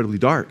becomes incredibly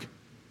dark.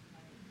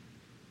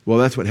 Well,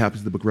 that's what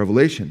happens in the book of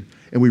Revelation.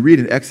 And we read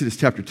in Exodus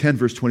chapter 10,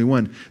 verse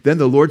 21, then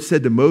the Lord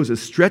said to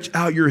Moses, stretch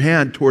out your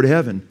hand toward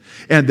heaven,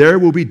 and there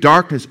will be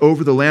darkness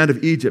over the land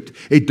of Egypt,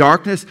 a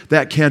darkness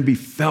that can be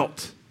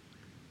felt.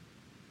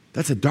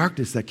 That's a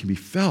darkness that can be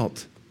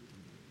felt.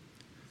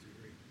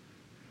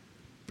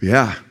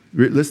 Yeah.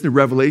 Listen to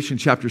Revelation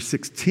chapter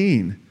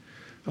 16.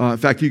 In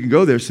fact, you can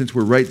go there since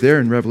we're right there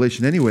in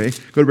Revelation anyway.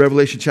 Go to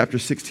Revelation chapter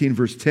 16,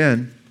 verse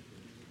 10.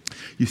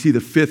 You see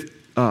the fifth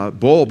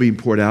bowl being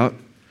poured out.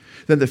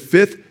 Then the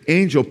fifth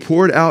angel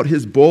poured out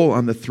his bowl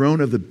on the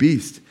throne of the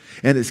beast,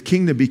 and his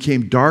kingdom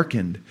became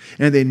darkened.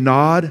 And they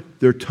gnawed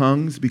their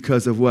tongues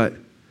because of what?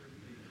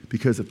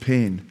 Because of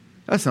pain.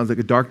 That sounds like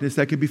a darkness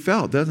that can be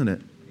felt, doesn't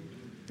it?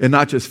 And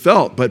not just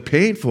felt, but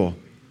painful.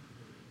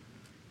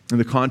 And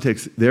the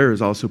context there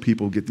is also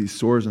people get these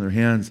sores on their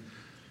hands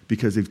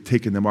because they've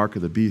taken the mark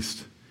of the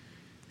beast.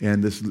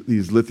 And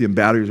these lithium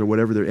batteries or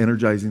whatever they're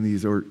energizing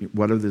these, or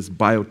whatever this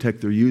biotech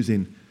they're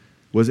using,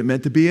 wasn't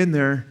meant to be in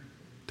there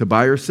to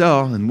buy or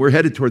sell. And we're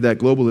headed toward that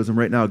globalism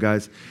right now,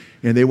 guys.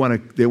 And they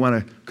want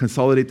to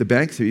consolidate the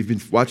banks. If you've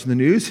been watching the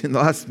news in the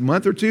last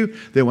month or two,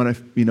 they want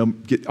to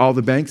get all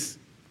the banks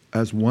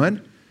as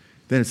one.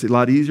 Then it's a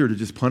lot easier to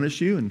just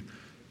punish you.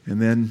 And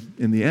then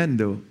in the end,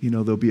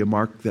 there'll be a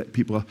mark that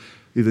people,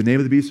 either the name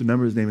of the beast or the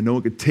number of his name, and no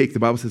one could take. The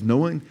Bible says no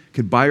one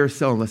could buy or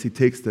sell unless he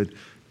takes the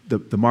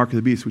mark of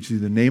the beast, which is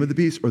either the name of the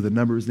beast or the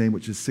number of his name,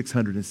 which is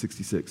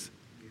 666.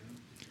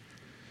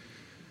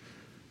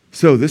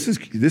 So this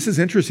is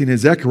interesting. In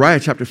Zechariah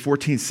chapter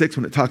 14:6,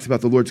 when it talks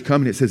about the Lord's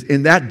coming, it says,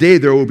 in that day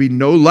there will be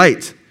no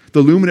light.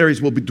 The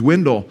luminaries will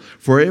dwindle,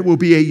 for it will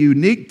be a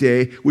unique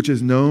day which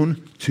is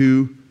known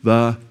to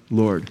the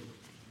Lord.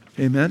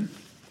 Amen?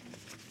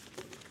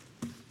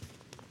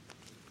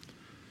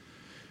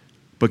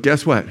 But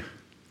guess what?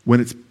 When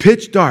it's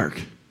pitch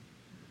dark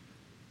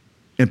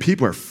and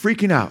people are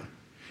freaking out,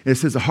 and it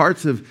says the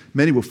hearts of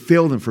many will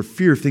fail them for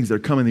fear of things that are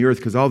coming on the earth,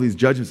 because all these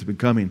judgments have been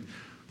coming.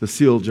 The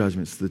seal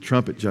judgments, the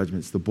trumpet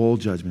judgments, the bowl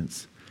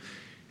judgments.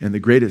 And the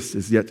greatest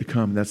is yet to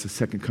come, and that's the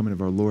second coming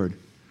of our Lord.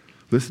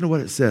 Listen to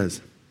what it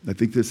says. I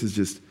think this is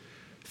just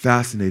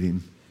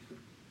fascinating.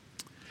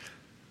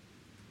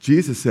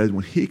 Jesus said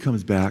when he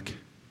comes back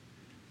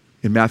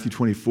in Matthew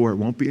 24, it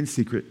won't be in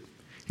secret.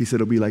 He said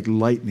it'll be like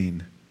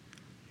lightning,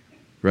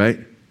 right?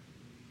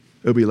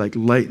 It'll be like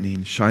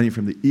lightning shining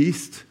from the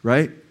east,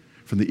 right?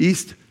 From the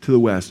east to the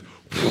west.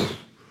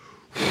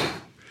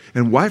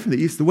 And why from the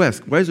east to the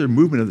west? Why is there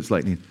movement of this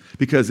lightning?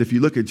 Because if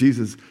you look at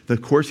Jesus, the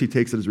course he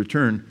takes at his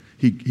return,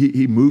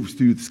 he moves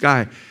through the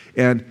sky.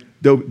 And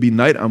There'll be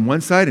night on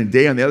one side and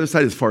day on the other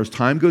side as far as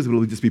time goes, but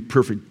it'll just be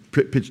perfect,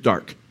 pitch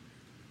dark.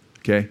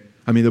 Okay?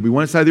 I mean, there'll be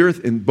one side of the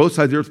earth, and both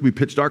sides of the earth will be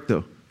pitch dark, though.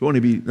 It won't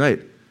even be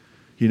night.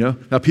 You know?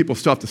 Now, people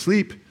still have to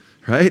sleep,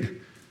 right?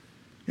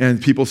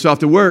 And people still have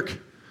to work.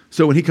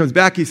 So when he comes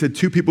back, he said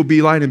 2 people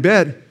be lying in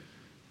bed.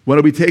 One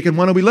will be taken,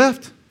 one will be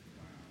left.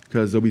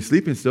 Because they'll be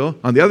sleeping still.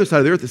 On the other side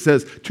of the earth, it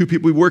says 2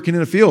 people will be working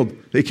in a field.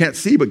 They can't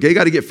see, but they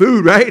got to get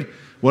food, right?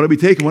 One will be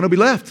taken, one will be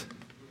left.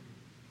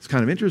 It's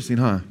kind of interesting,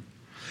 huh?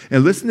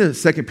 And listen to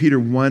 2 Peter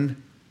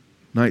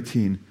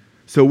 1:19.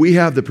 So we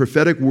have the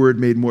prophetic word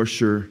made more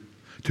sure,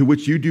 to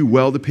which you do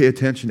well to pay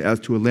attention as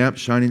to a lamp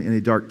shining in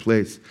a dark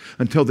place,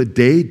 until the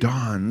day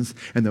dawns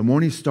and the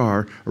morning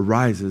star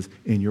arises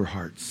in your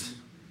hearts.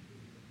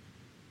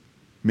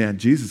 Man,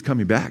 Jesus is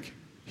coming back.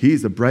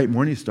 He's the bright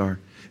morning star.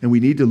 And we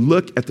need to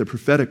look at the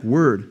prophetic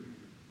word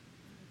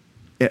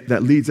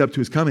that leads up to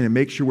his coming and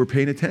make sure we're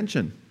paying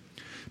attention.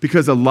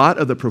 Because a lot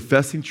of the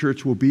professing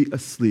church will be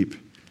asleep.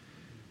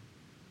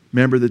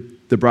 Remember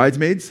the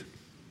bridesmaids?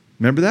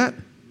 Remember that?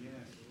 Yes.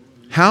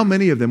 How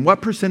many of them,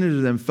 what percentage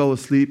of them fell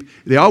asleep?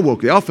 They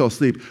all fell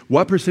asleep.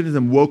 What percentage of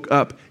them woke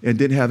up and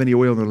didn't have any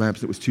oil in their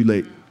lamps? It was too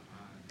late.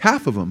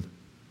 Half of them.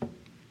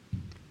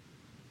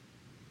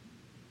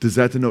 Does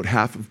that denote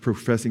half of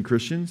professing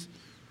Christians?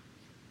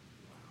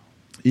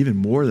 Even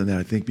more than that,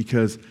 I think,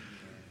 because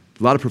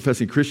a lot of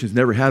professing Christians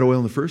never had oil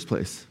in the first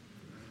place.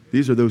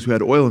 These are those who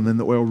had oil, and then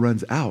the oil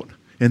runs out.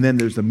 And then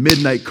there's the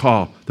midnight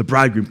call, the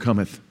bridegroom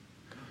cometh.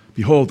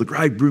 Behold, the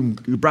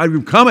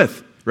bridegroom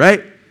cometh,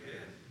 right?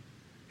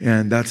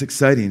 And that's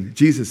exciting.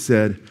 Jesus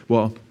said,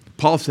 well,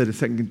 Paul said in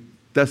 2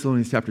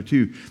 Thessalonians chapter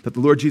 2, that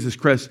the Lord Jesus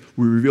Christ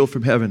will be revealed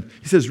from heaven.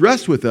 He says,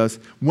 rest with us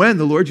when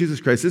the Lord Jesus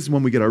Christ, this is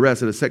when we get our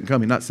rest at his second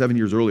coming, not 7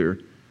 years earlier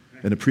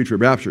in a pre-trib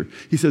rapture.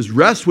 He says,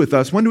 rest with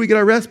us. When do we get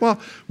our rest, Paul?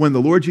 When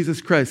the Lord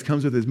Jesus Christ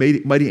comes with his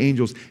mighty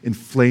angels in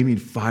flaming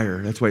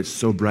fire. That's why it's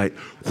so bright.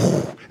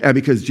 And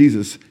because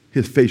Jesus,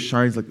 his face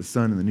shines like the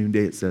sun in the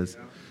noonday, it says.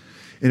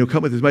 And he'll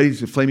come with his mighty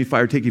flaming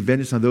fire, taking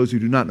vengeance on those who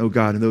do not know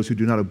God and those who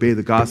do not obey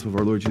the gospel of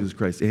our Lord Jesus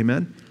Christ.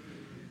 Amen?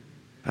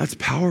 That's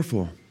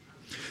powerful.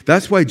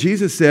 That's why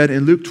Jesus said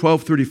in Luke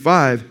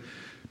 12:35,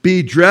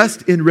 be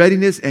dressed in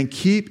readiness and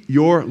keep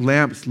your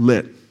lamps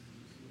lit.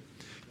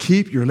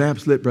 Keep your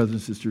lamps lit, brothers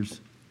and sisters.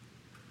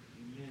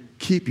 Amen.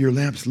 Keep your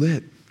lamps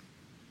lit.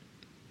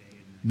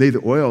 May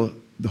the oil,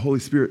 the Holy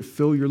Spirit,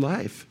 fill your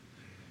life.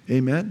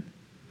 Amen?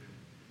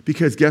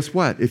 Because guess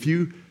what? If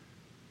you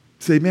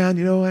say, man,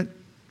 you know what?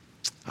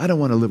 I don't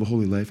want to live a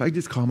holy life. I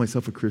just call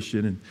myself a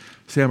Christian and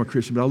say I'm a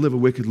Christian, but I'll live a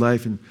wicked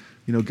life and,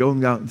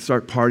 going out and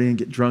start partying and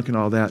get drunk and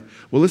all that.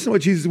 Well, listen to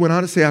what Jesus went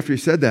on to say after he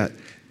said that.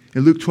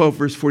 In Luke 12,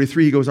 verse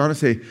 43, he goes on to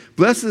say,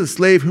 blessed is the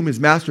slave whom his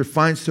master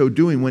finds so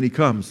doing when he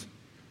comes.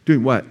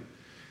 Doing what?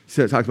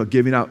 He talks about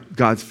giving out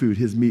God's food,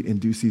 his meat in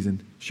due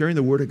season. Sharing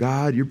the word of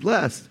God, you're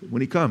blessed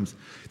when he comes.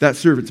 That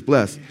servant's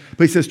blessed.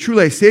 But he says,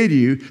 truly I say to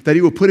you that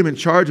he will put him in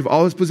charge of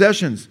all his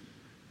possessions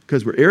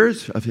because we're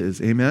heirs of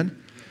his. Amen?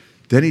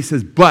 Then he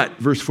says, but,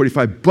 verse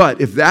 45,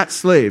 but if that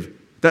slave,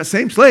 that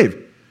same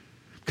slave,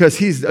 because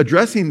he's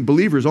addressing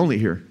believers only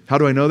here. How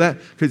do I know that?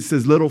 Because it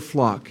says, little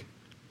flock.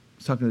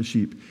 It's talking to the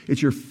sheep.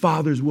 It's your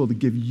Father's will to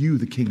give you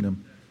the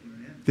kingdom.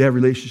 Amen. They have a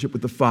relationship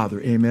with the Father.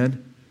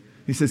 Amen?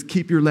 He says,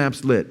 keep your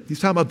lamps lit. He's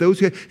talking about those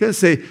who, he doesn't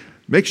say,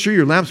 make sure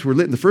your lamps were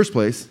lit in the first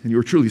place and you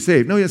were truly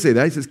saved. No, he doesn't say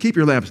that. He says, keep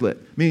your lamps lit.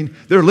 I mean,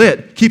 they're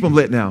lit. Keep them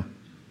lit now.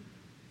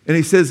 And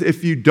he says,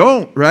 if you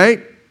don't,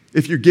 right?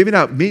 If you're giving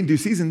out meat in due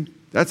season,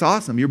 that's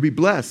awesome. You'll be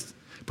blessed.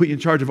 Put you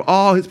in charge of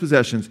all his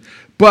possessions.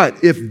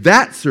 But if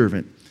that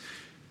servant,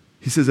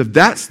 he says, if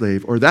that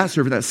slave or that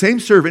servant, that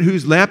same servant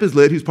whose lamp is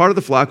lit, who's part of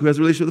the flock, who has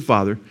a relationship with the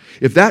Father,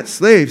 if that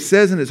slave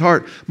says in his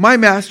heart, my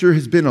master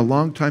has been a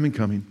long time in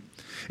coming,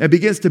 and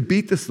begins to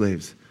beat the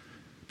slaves,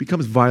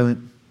 becomes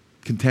violent,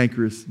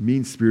 cantankerous,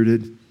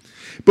 mean-spirited,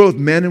 both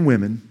men and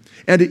women,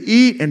 and to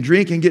eat and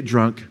drink and get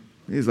drunk.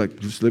 He's like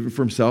just living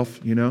for himself,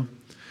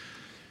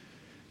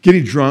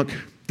 getting drunk.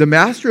 The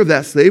master of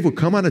that slave will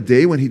come on a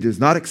day when he does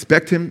not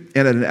expect him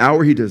and at an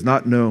hour he does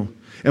not know,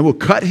 and will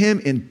cut him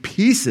in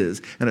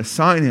pieces and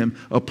assign him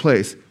a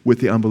place with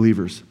the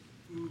unbelievers.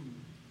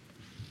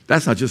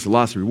 That's not just a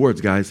loss of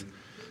rewards, guys.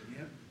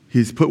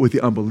 He's put with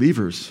the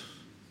unbelievers.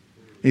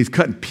 And he's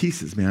cut in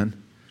pieces,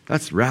 man.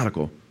 That's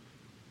radical.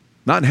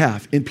 Not in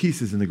half, in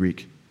pieces in the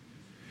Greek.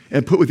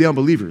 And put with the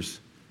unbelievers.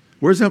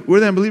 Where do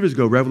the unbelievers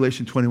go?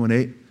 Revelation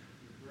 21:8.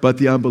 But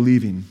the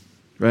unbelieving,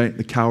 right?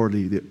 The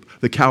cowardly,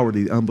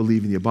 the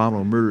unbelieving, the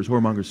abominable, murderers,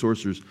 whoremongers,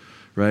 sorcerers,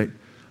 right?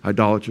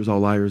 Idolaters, all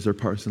liars, they're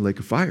parts in the lake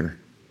of fire.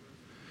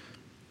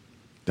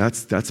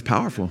 That's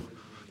powerful.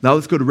 Now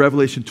let's go to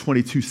Revelation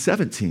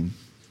 22:17.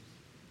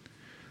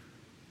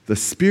 The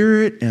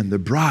Spirit and the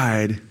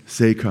bride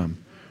say, come.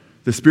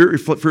 The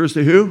Spirit refers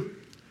to who?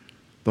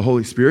 The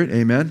Holy Spirit,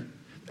 amen.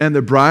 And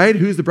the bride,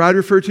 who's the bride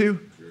referred to?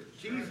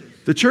 Jesus.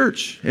 The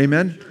church,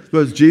 amen. It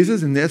was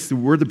Jesus, and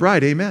we're the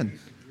bride, amen.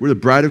 We're the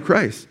bride of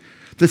Christ.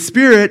 The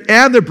Spirit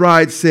and the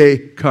bride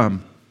say,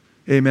 come,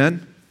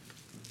 amen.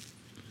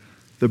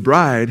 The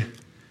bride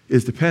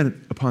is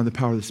dependent upon the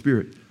power of the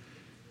Spirit.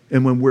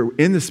 And when we're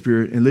in the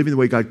Spirit and living the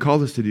way God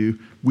called us to do,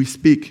 we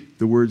speak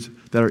the words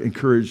that are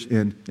encouraged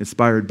and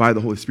inspired by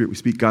the Holy Spirit. We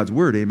speak God's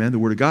word, amen, the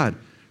word of God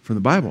from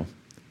the Bible.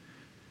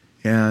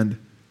 And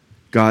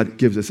God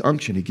gives us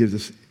unction. He gives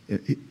us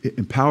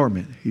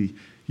empowerment. He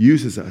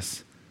uses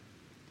us.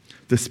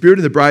 The Spirit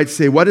and the bride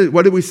say, what did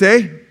we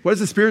say? What does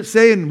the Spirit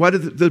say? And what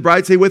did the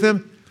bride say with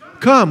him?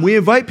 Come. We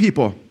invite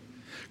people.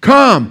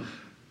 Come.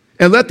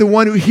 And let the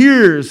one who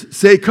hears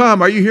say,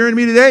 come. Are you hearing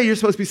me today? You're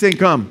supposed to be saying,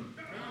 come.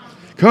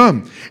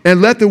 Come.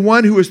 And let the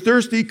one who is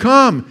thirsty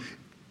come.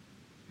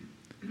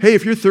 Hey,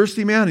 if you're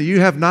thirsty, man, and you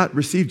have not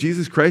received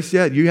Jesus Christ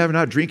yet, you have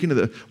not drinking of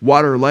the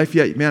water of life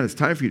yet, man, it's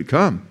time for you to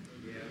come.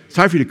 It's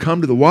time for you to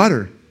come to the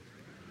water.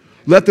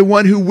 Let the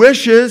one who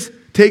wishes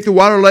take the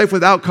water of life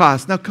without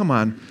cost. Now, come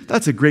on.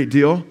 That's a great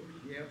deal.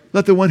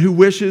 Let the one who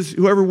wishes,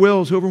 whoever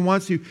wills, whoever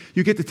wants you,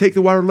 you get to take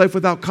the water of life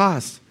without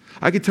cost.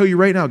 I can tell you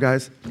right now,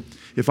 guys,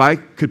 if I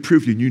could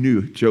prove to you, and you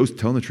knew Joe's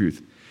telling the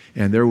truth,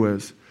 and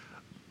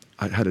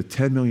I had a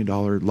 $10 million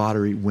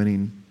lottery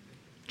winning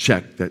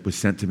check that was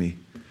sent to me.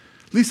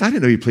 At least I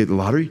didn't know you played the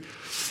lottery.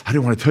 I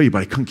didn't want to tell you,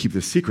 but I couldn't keep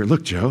this secret.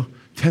 Look, Joe,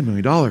 $10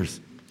 million.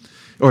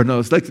 Or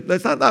no,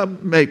 let's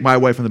not make my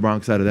wife on the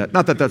wrong side of that.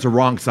 Not that that's a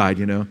wrong side,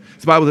 you know.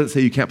 The Bible doesn't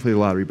say you can't play the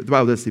lottery, but the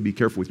Bible does say be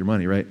careful with your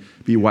money, right?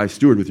 Be a wise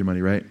steward with your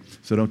money, right?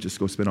 So don't just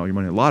go spend all your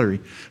money on the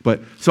lottery.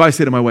 But so I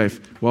say to my wife,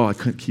 well, I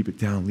couldn't keep it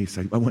down,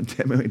 Lisa. I won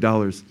 $10 million,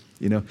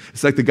 you know.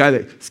 It's like the guy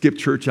that skipped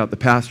church out, the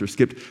pastor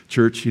skipped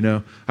church, you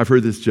know. I've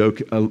heard this joke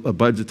a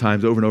bunch of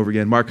times over and over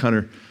again. Mark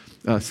Hunter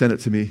sent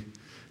it to me.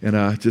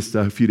 And just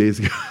a few days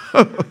ago,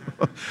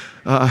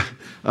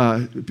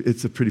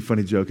 it's a pretty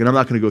funny joke. And I'm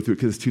not going to go through it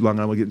because it's too long.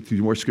 I'm going to get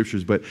into more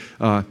scriptures. But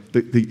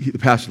the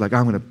pastor's like,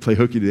 I'm going to play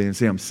hooky today and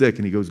say I'm sick.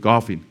 And he goes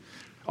golfing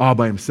all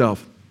by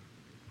himself.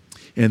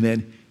 And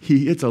then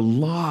it's a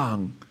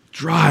long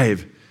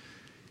drive.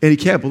 And he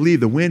can't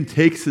believe the wind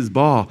takes his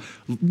ball.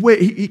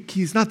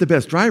 He's not the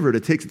best driver.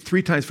 It takes it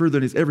 3 times further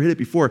than he's ever hit it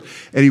before.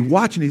 And he's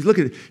watching, he's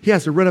looking at it. He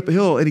has to run up a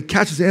hill, and he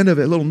catches the end of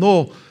it, a little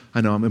knoll. I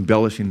know I'm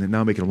embellishing and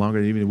now making it longer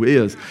than it even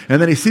is. And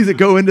then he sees it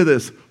go into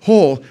this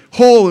hole,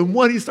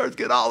 and he starts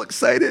getting all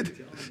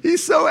excited.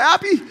 He's so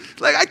happy.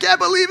 Like, I can't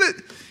believe it.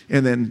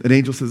 And then an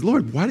angel says,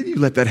 Lord, why did you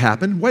let that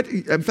happen?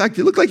 In fact,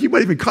 it looked like you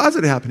might even cause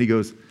it to happen. He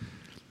goes,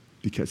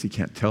 because he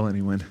can't tell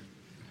anyone.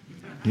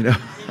 You know?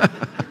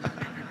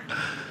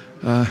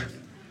 And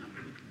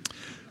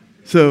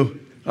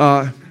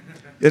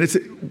it's,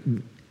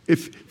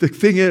 if the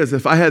thing is,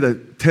 if I had a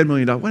 $10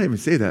 million, why did I even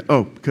say that?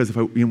 Oh, because if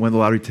I won the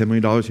lottery, $10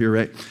 million here,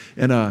 right?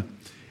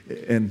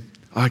 And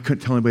I couldn't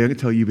tell anybody. I can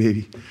tell you,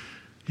 baby.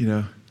 You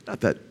know,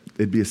 not that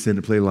it'd be a sin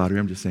to play the lottery.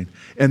 I'm just saying.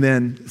 And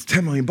then it's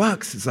 $10 million.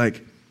 It's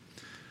like,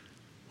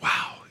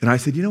 wow. And I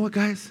said, you know what,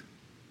 guys?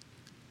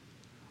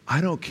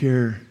 I don't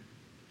care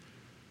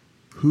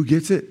who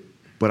gets it,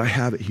 but I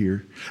have it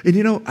here. And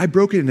you know, I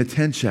broke it into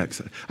 10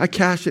 checks. I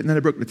cashed it, and then I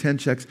broke it into 10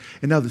 checks.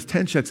 And now there's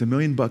 10 checks, $1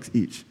 million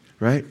each,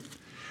 right?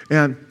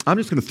 And I'm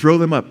just going to throw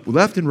them up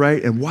left and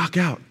right and walk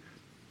out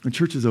when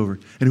church is over.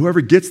 And whoever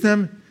gets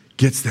them,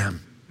 gets them.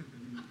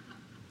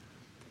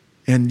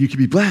 And you can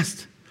be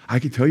blessed. I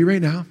can tell you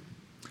right now,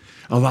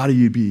 a lot of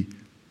you be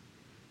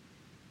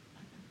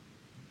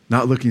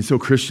not looking so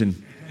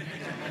Christian,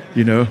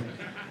 you know.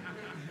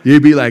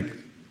 You'd be like,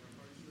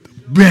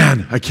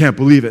 man, I can't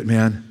believe it,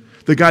 man.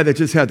 The guy that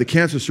just had the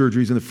cancer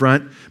surgeries in the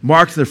front,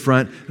 Mark's in the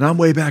front, and I'm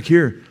way back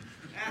here.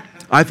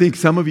 I think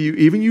some of you,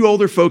 even you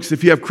older folks,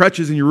 if you have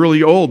crutches and you're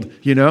really old,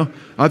 you know,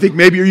 I think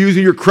maybe you're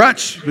using your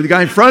crutch for the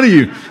guy in front of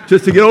you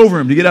just to get over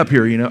him, to get up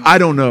here, you know. I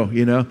don't know,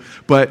 you know.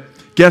 But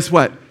guess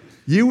what?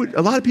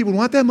 A lot of people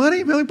want that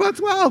money, $1 million,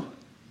 wow.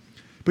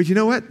 But you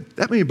know what?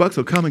 That $1 million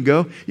will come and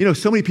go. You know,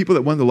 so many people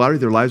that won the lottery,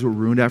 their lives were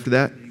ruined after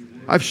that.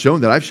 I've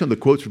shown that. I've shown the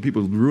quotes for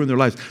people who ruin their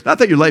lives. Not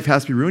that your life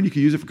has to be ruined. You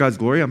can use it for God's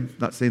glory. I'm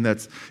not saying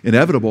that's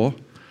inevitable.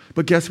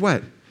 But guess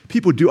what?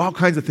 People do all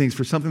kinds of things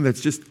for something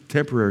that's just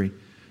temporary.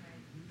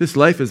 This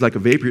life is like a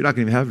vapor. You're not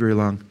going to even have it very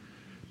long.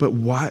 But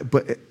why?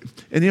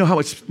 And you know how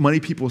much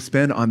money people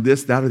spend on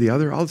this, that, or the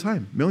other all the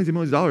time? Millions and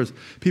millions of dollars.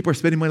 People are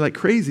spending money like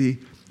crazy,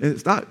 and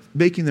it's not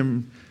making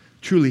them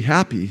truly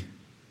happy.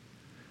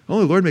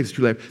 Only the Lord makes us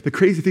truly happy. The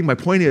crazy thing, my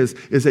point is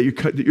that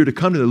you're to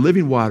come to the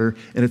living water,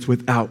 and it's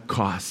without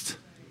cost.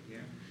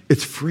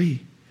 It's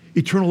free.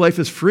 Eternal life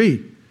is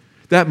free.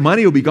 That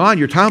money will be gone.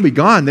 Your time will be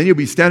gone. Then you'll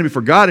be standing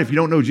before God. If you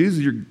don't know Jesus,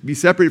 you'll be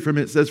separated from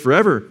Him. It says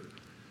forever.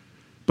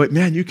 But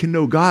man, you can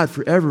know God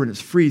forever, and it's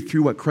free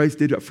through what Christ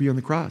did for you on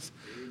the cross.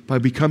 By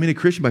becoming a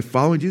Christian, by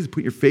following Jesus,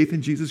 putting your faith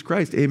in Jesus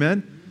Christ.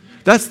 Amen?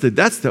 That's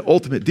the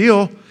ultimate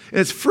deal. And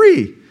it's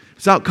free.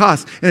 It's without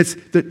cost. And it's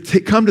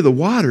come to the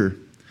water.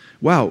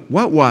 Wow,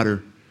 what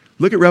water?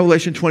 Look at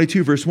Revelation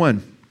 22, verse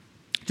 1.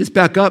 Just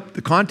back up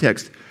the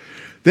context.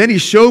 Then He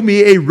showed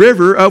me a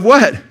river of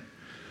what?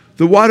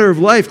 The water of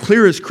life,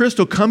 clear as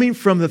crystal, coming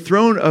from the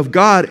throne of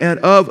God and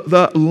of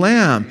the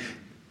Lamb.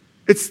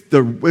 It's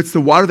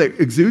the water that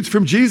exudes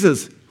from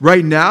Jesus.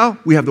 Right now,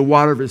 we have the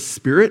water of His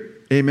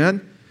Spirit.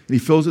 Amen. And He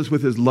fills us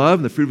with His love.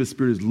 And the fruit of His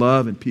Spirit is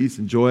love and peace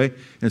and joy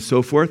and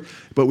so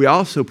forth. But we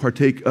also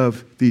partake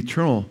of the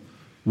eternal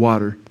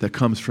water that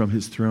comes from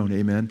his throne,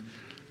 amen,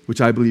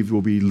 which I believe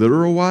will be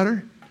literal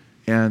water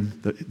and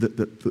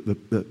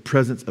the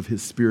presence of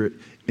his Spirit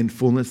in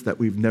fullness that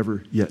we've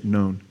never yet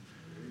known.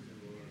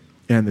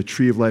 And the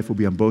tree of life will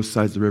be on both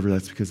sides of the river.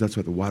 That's because that's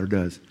what the water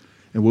does.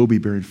 And we'll be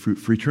bearing fruit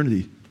for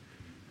eternity.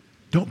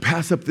 Don't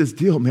pass up this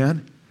deal,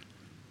 man.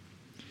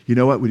 You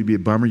know what? Would it be a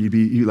bummer? You'd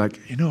be like,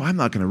 I'm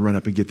not going to run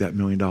up and get that $1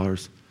 million.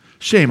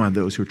 Shame on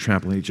those who are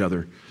trampling each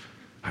other.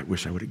 I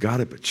wish I would have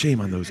got it, but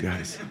shame on those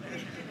guys.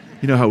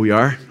 You know how we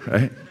are,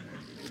 right?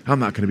 I'm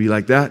not going to be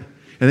like that.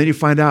 And then you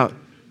find out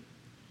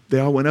they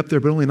all went up there,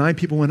 but only 9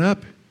 people went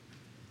up. And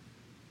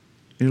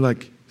you're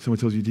like, someone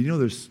tells you, do you know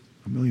there's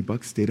 $1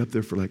 million stayed up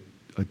there for like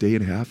a day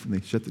and a half and they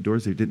shut the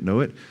doors, they didn't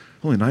know it?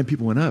 Only 9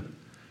 people went up.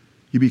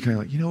 You'd be kind of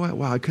like, you know what?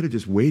 Wow, I could have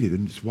just waited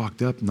and just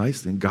walked up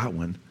nicely and got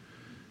one.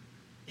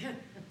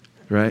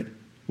 Right?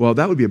 Well,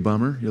 that would be a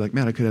bummer. You're like,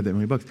 man, I could have that $1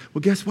 million.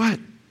 Well, guess what?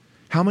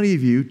 How many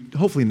of you,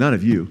 hopefully none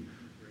of you,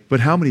 but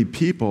how many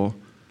people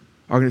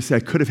are going to say, I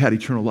could have had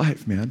eternal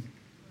life, man?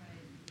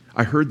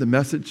 I heard the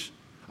message.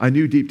 I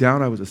knew deep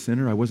down I was a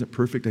sinner. I wasn't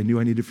perfect. I knew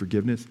I needed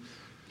forgiveness.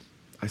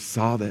 I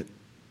saw that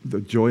the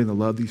joy and the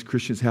love these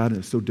Christians had, and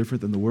it's so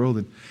different than the world,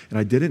 and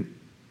I didn't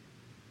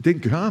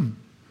come.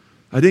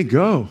 I didn't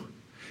go.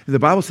 And the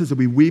Bible says there'll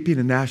be weeping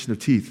and gnashing of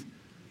teeth.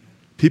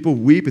 People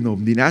weep and they'll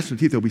be gnashing of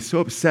teeth. They'll be so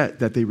upset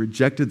that they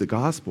rejected the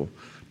gospel.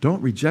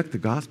 Don't reject the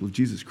gospel of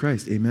Jesus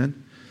Christ.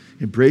 Amen?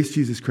 Embrace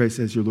Jesus Christ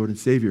as your Lord and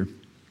Savior.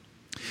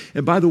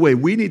 And by the way,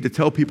 we need to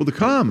tell people to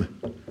come.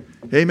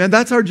 Amen?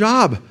 That's our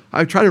job.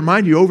 I try to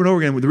remind you over and over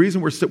again, one of the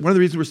reasons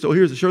we're still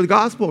here is to share the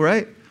gospel,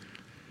 right?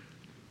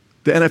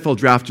 The NFL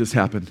draft just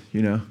happened,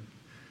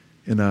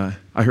 And I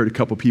heard a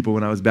couple people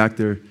when I was back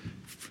there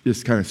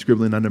just kind of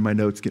scribbling under my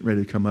notes, getting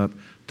ready to come up,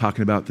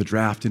 talking about the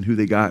draft and who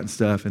they got and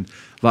stuff. And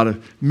a lot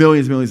of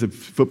millions of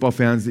football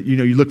fans that,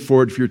 you look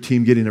forward for your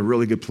team getting a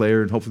really good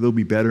player and hopefully they'll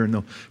be better and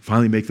they'll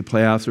finally make the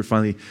playoffs or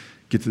finally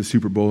get to the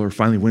Super Bowl or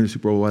finally win the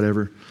Super Bowl or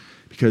whatever,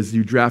 because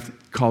you draft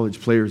college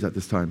players at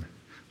this time.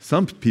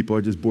 Some people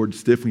are just bored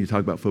stiff when you talk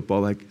about football,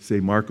 like, say,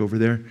 Mark over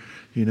there,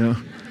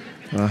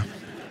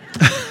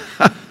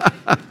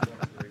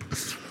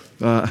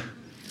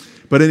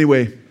 But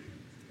anyway,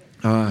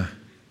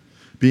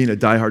 being a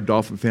diehard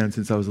Dolphin fan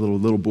since I was a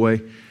little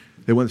boy,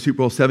 they won the Super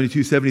Bowl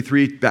 72,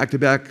 73,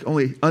 back-to-back,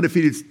 only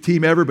undefeated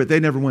team ever, but they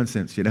never won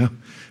since, But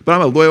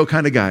I'm a loyal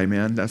kind of guy,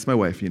 man. That's my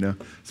wife,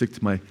 Stick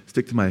to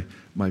my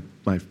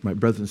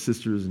brothers and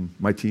sisters and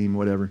my team,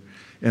 whatever.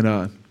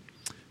 And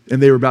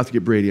they were about to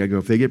get Brady. I go,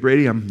 if they get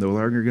Brady, I'm no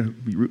longer going to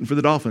be rooting for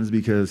the Dolphins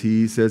because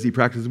he says he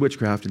practices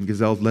witchcraft and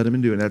Gazelle's let him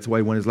into it. And that's why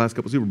he won his last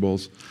couple Super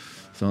Bowls.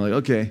 So I'm like,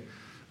 okay,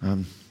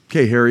 Tom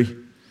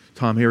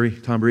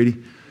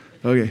Brady.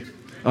 Okay.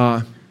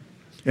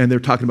 And they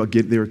were talking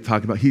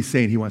about he's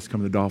saying he wants to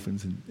come to the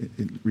Dolphins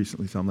and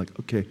recently. So I'm like,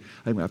 okay,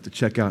 I'm going to have to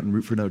check out and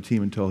root for another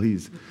team until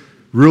he's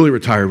really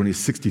retired when he's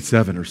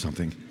 67 or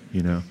something,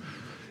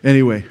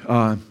 Anyway,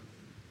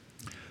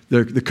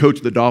 the coach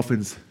of the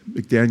Dolphins,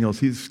 McDaniels,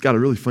 he's got a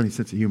really funny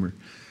sense of humor.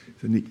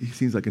 He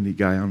seems like a neat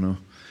guy. I don't know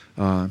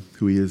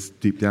who he is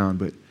deep down,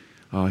 but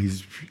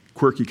he's a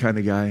quirky kind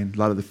of guy.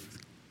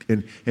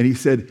 And he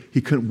said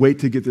he couldn't wait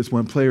to get this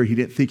one player. He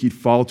didn't think he'd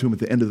fall to him at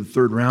the end of the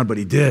 3rd round, but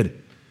he did.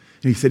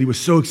 And he said he was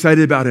so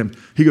excited about him.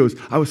 He goes,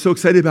 I was so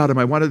excited about him.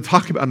 I wanted to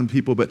talk about him to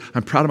people, but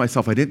I'm proud of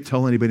myself. I didn't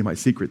tell anybody my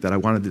secret that I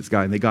wanted this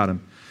guy, and they got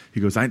him. He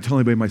goes, I didn't tell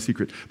anybody my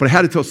secret. But I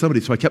had to tell somebody,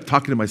 so I kept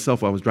talking to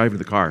myself while I was driving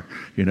the car,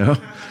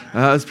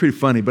 That's pretty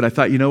funny. But I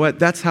thought, you know what?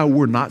 That's how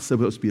we're not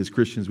supposed to be as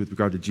Christians with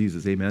regard to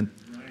Jesus, amen?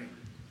 Right.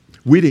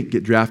 We didn't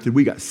get drafted.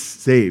 We got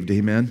saved,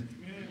 amen?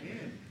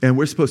 And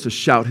we're supposed to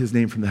shout his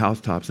name from the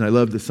housetops. And I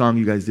love the song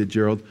you guys did,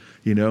 Gerald,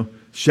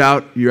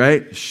 Shout,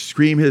 right?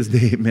 Scream his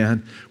name,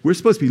 man. We're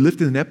supposed to be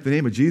lifting up the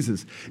name of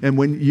Jesus. And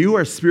when you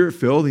are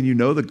Spirit-filled and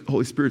the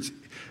Holy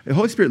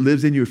Spirit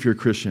lives in you if you're a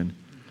Christian.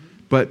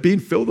 But being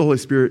filled with the Holy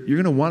Spirit, you're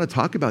going to want to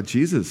talk about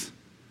Jesus.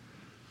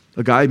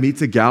 A guy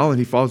meets a gal and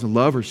he falls in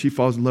love or she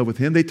falls in love with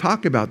him. They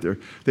talk about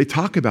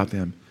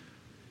them.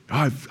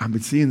 Oh, I've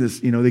been seeing this,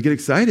 they get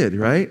excited,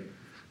 right?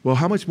 Well,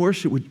 how much more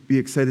should we be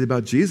excited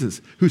about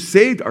Jesus, who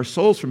saved our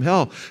souls from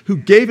hell, who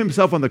gave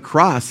himself on the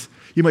cross?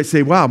 You might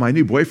say, wow, my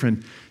new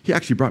boyfriend, he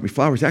actually brought me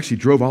flowers. He actually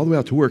drove all the way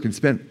out to work and he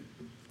spent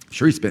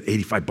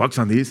 $85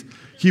 on these. Can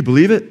you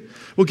believe it?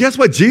 Well, guess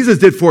what Jesus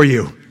did for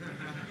you?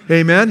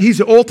 Amen? He's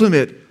the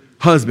ultimate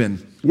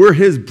husband. We're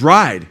his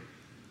bride,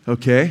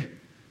 okay?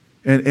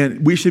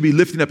 And we should be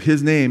lifting up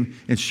his name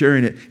and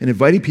sharing it and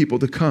inviting people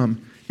to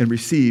come and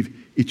receive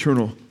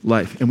eternal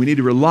life. And we need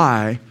to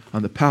rely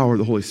on the power of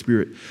the Holy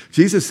Spirit.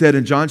 Jesus said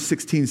in John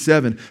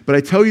 16:7, but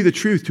I tell you the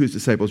truth to his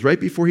disciples right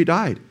before he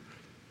died.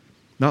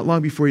 Not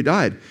long before he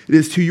died. It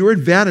is to your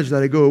advantage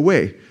that I go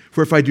away.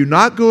 For if I do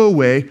not go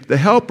away, the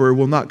Helper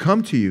will not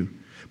come to you.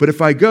 But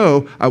if I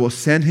go, I will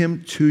send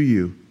him to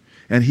you.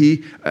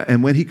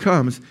 And when he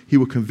comes, he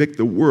will convict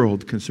the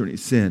world concerning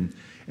sin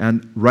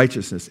and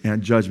righteousness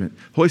and judgment.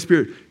 Holy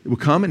Spirit will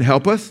come and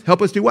help us.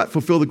 Help us do what?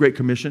 Fulfill the Great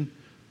Commission.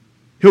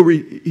 They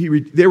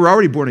were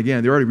already born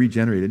again. They're already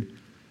regenerated.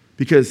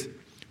 Because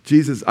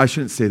Jesus, I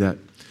shouldn't say that.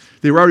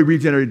 They were already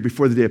regenerated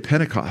before the day of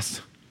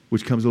Pentecost,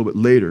 which comes a little bit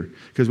later.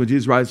 Because when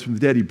Jesus rises from the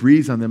dead, he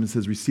breathes on them and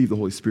says, receive the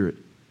Holy Spirit.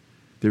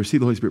 They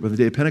receive the Holy Spirit. But on the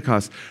day of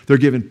Pentecost, they're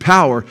given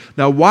power.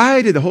 Now,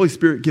 why did the Holy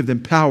Spirit give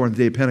them power on the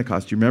day of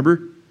Pentecost? Do you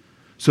remember?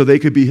 So they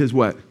could be his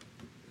what?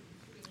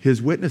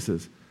 His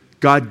witnesses.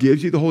 God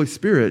gives you the Holy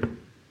Spirit,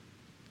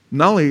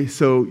 not only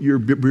so you're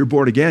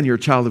born again, you're a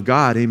child of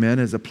God, amen,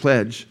 as a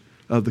pledge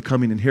of the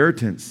coming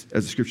inheritance,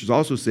 as the scriptures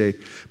also say.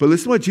 But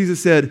listen to what Jesus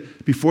said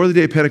before the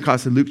day of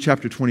Pentecost in Luke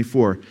chapter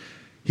 24.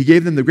 He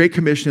gave them the Great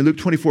Commission in Luke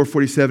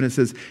 24:47. It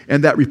says,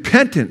 and that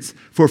repentance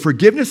for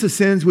forgiveness of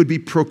sins would be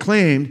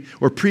proclaimed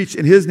or preached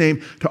in his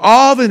name to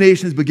all the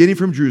nations beginning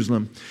from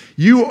Jerusalem.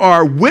 You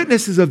are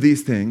witnesses of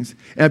these things.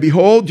 And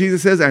behold,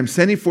 Jesus says, I am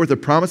sending forth the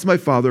promise of my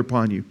Father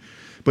upon you.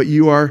 But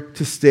you are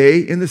to stay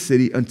in the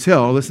city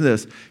until, listen to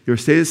this, you're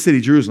to stay in the city,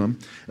 Jerusalem,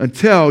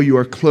 until you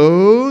are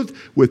clothed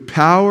with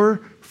power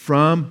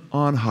from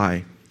on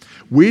high.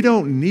 We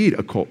don't need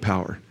occult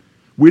power.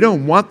 We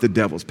don't want the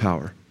devil's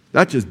power.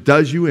 That just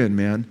does you in,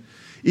 man.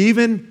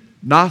 Even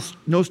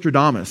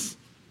Nostradamus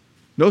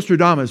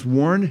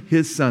warned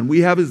his son.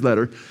 We have his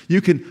letter.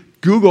 You can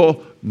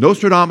Google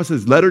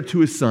Nostradamus' letter to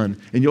his son,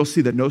 and you'll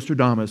see that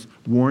Nostradamus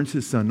warns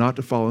his son not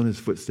to follow in his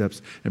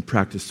footsteps and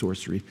practice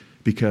sorcery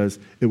because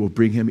it will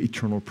bring him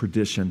eternal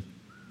perdition.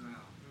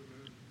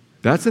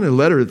 That's in a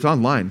letter that's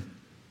online.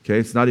 Okay,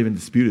 it's not even a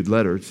disputed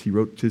letter. He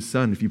wrote to his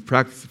son, if you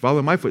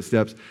follow my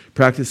footsteps,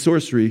 practice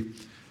sorcery,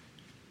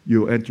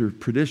 you'll enter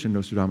perdition,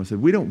 Nostradamus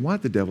said. We don't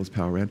want the devil's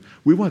power, man.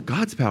 We want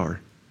God's power.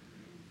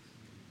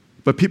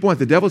 But people want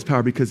the devil's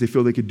power because they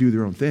feel they could do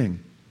their own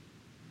thing.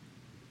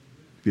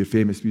 Be a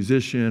famous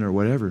musician or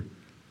whatever.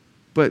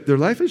 But their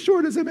life is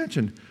short, as I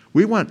mentioned.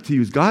 We want to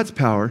use God's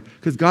power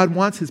because God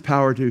wants his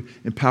power to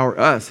empower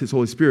us, his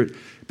Holy Spirit.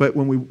 But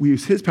when we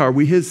use his power,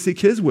 we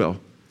seek his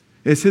will.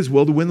 It's his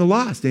will to win the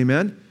lost,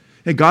 amen?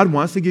 And God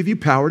wants to give you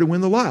power to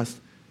win the lost.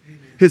 Amen.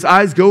 His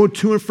eyes go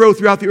to and fro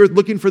throughout the earth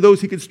looking for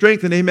those he can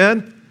strengthen,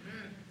 amen?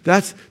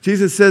 That's,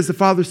 Jesus says the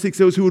Father seeks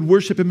those who would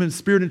worship him in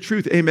spirit and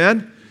truth. Amen?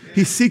 Amen?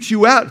 He seeks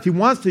you out. He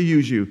wants to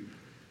use you.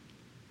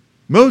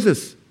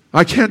 Moses,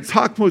 I can't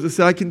talk. Moses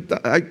said,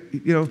 a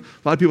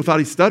lot of people thought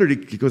he stuttered.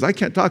 He goes, I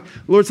can't talk.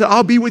 The Lord said,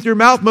 I'll be with your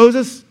mouth,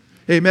 Moses.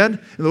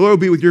 Amen? And the Lord will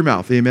be with your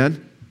mouth.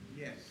 Amen?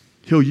 Yes.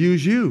 He'll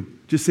use you.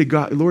 Just say,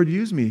 God, Lord,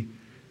 use me.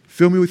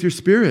 Fill me with your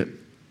spirit.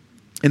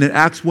 And in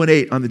Acts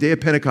 1:8, on the day of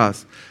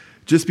Pentecost,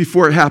 just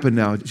before it happened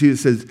now,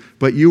 Jesus says,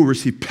 but you will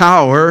receive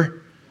power,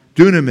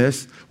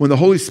 dunamis, when the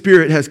Holy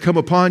Spirit has come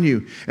upon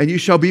you, and you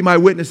shall be my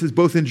witnesses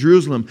both in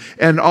Jerusalem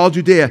and all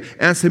Judea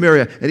and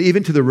Samaria, and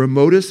even to the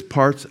remotest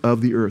parts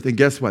of the earth. And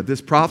guess what?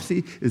 This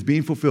prophecy is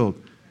being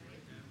fulfilled.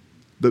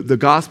 The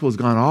gospel has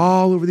gone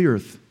all over the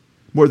earth,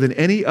 more than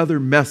any other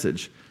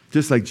message,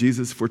 just like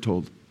Jesus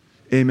foretold.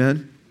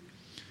 Amen?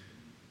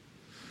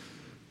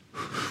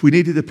 We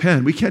need to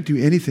depend. We can't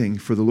do anything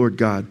for the Lord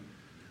God.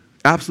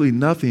 Absolutely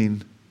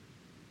nothing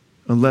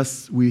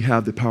unless we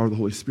have the power of the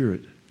Holy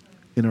Spirit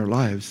in our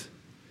lives.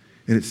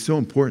 And it's so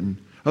important.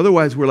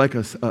 Otherwise, we're like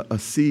a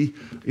sea,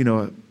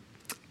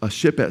 a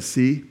ship at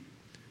sea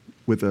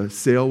with a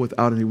sail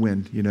without any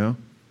wind,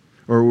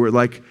 Or we're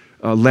like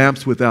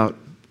lamps without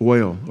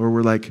oil. Or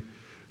we're like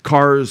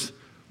cars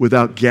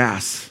without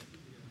gas.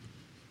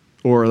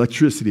 Or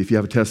electricity if you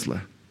have a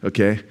Tesla,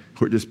 okay?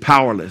 We're just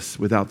powerless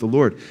without the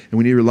Lord. And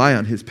we need to rely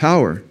on his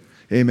power.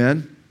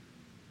 Amen?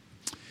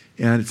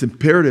 And it's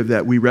imperative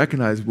that we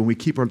recognize when we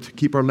keep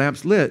our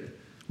lamps lit,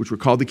 which we're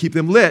called to keep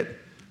them lit.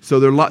 So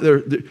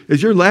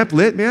is your lamp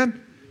lit, man?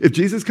 If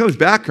Jesus comes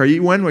back, are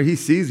you one where he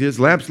sees his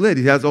lamp's lit?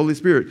 He has the Holy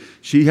Spirit.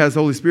 She has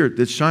the Holy Spirit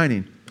that's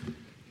shining.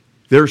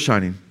 They're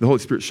shining. The Holy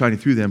Spirit's shining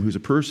through them, who's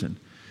a person.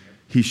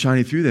 He's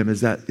shining through them.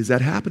 Is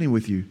that happening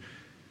with you?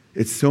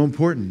 It's so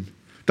important.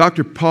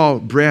 Dr. Paul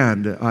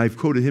Brand, I've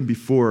quoted him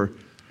before.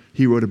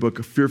 He wrote a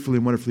book, Fearfully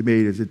and Wonderfully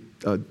Made, as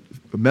a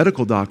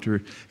medical doctor,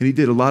 and he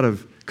did a lot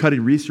of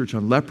cutting research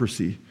on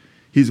leprosy.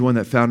 He's the one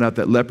that found out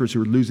that lepers who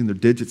were losing their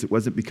digits, it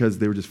wasn't because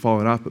they were just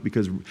falling off, but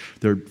because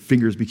their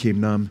fingers became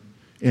numb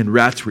and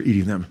rats were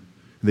eating them.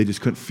 And they just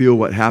couldn't feel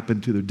what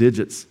happened to their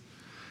digits.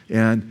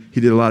 And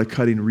he did a lot of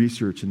cutting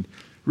research, and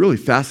really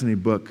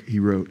fascinating book he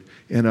wrote.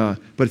 And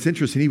but it's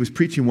interesting, he was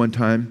preaching one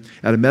time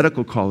at a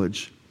medical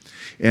college,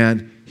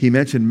 and he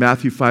mentioned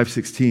Matthew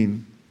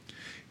 5:16,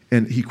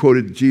 and he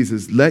quoted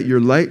Jesus, let your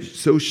light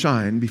so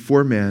shine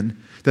before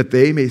men that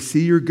they may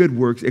see your good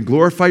works and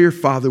glorify your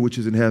Father which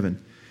is in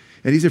heaven.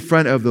 And he's in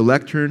front of the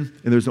lectern,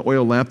 and there's an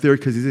oil lamp there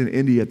because he's in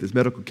India at this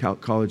medical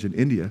college in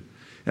India.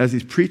 As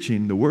he's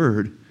preaching the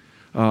word,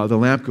 the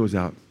lamp goes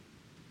out.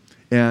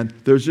 And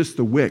there's just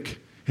the wick.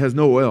 It has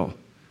no oil.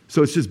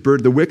 So it's just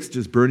burned. The wick's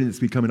just burning. It's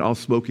becoming all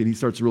smoky, and he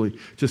starts really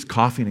just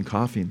coughing and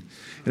coughing.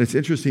 And it's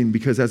interesting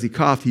because as he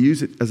coughed, he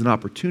used it as an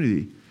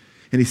opportunity.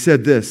 And he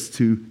said this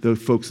to the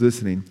folks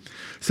listening.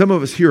 Some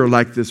of us here are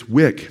like this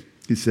wick,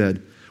 he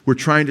said. We're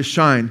trying to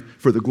shine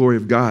for the glory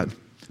of God,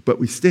 but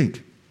we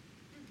stink.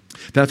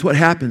 That's what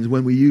happens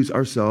when we use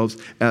ourselves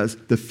as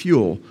the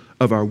fuel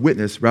of our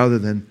witness rather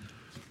than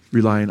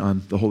relying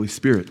on the Holy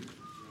Spirit.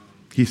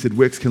 He said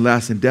wicks can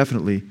last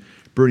indefinitely,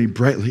 burning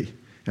brightly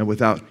and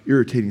without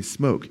irritating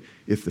smoke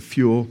if the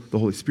fuel, the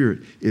Holy Spirit,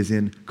 is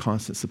in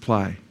constant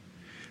supply.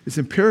 It's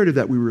imperative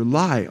that we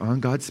rely on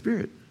God's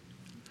Spirit.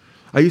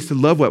 I used to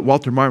love what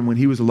Walter Martin, when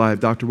he was alive,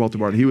 Dr. Walter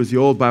Martin, he was the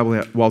old Bible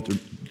Lance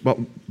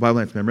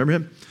man. Remember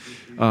him?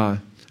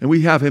 And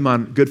we have him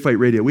on Good Fight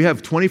Radio. We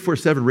have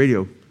 24/7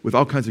 radio with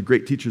all kinds of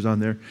great teachers on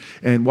there,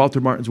 and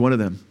Walter Martin's one of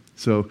them.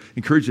 So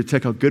encourage you to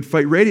check out Good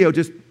Fight Radio.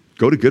 Just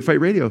go to Good Fight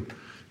Radio,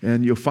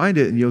 and you'll find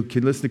it, and you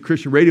can listen to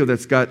Christian radio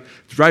that's got,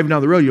 driving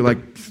down the road, you're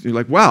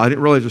like, wow, I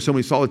didn't realize there's so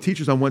many solid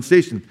teachers on one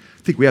station.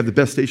 I think we have the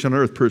best station on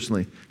earth,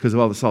 personally, because of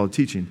all the solid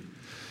teaching.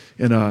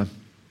 And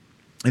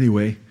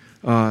anyway,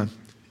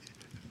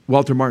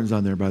 Walter Martin's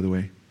on there, by the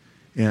way.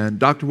 And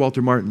Dr.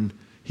 Walter Martin,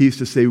 he used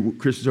to say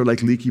Christians are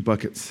like leaky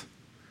buckets.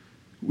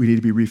 We need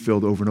to be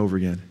refilled over and over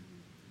again.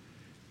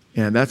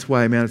 And that's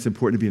why, man, it's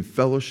important to be in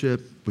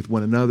fellowship with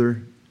one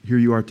another. Here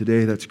you are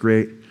today. That's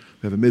great.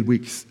 We have a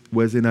midweek.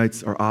 Wednesday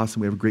nights are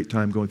awesome. We have a great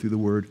time going through the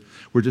Word.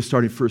 We're just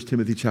starting 1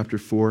 Timothy chapter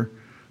 4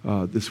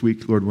 this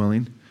week, Lord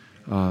willing.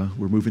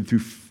 We're moving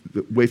through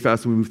way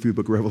faster than we move through the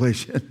book of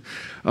Revelation.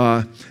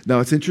 Now,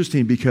 it's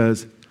interesting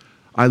because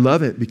I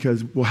love it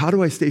because, well, how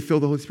do I stay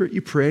filled with the Holy Spirit?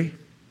 You pray.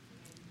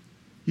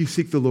 You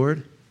seek the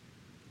Lord.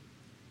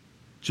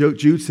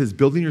 Jude says,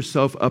 building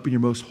yourself up in your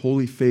most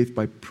holy faith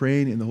by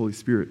praying in the Holy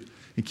Spirit,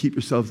 and keep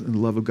yourselves in the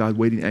love of God,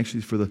 waiting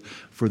anxiously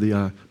for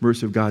the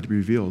mercy of God to be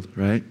revealed,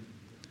 right?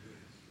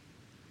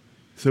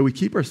 So we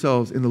keep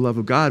ourselves in the love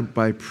of God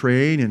by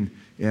praying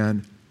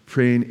and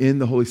praying in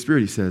the Holy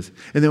Spirit, he says.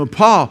 And then when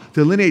Paul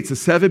delineates the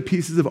 7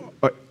 pieces of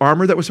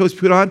armor that we're supposed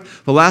to put on,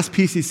 the last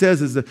piece he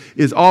says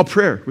is all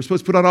prayer. We're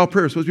supposed to put on all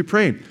prayer. We're supposed to be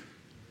praying.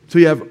 So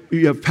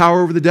you have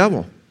power over the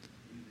devil.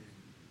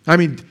 I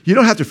mean, you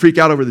don't have to freak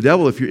out over the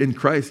devil if you're in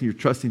Christ and you're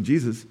trusting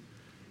Jesus,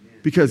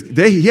 because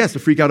he has to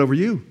freak out over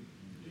you.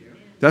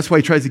 That's why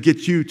he tries to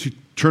get you to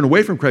turn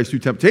away from Christ through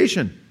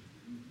temptation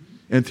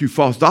and through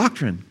false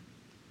doctrine.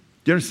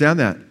 Do you understand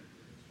that?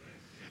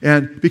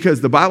 And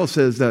because the Bible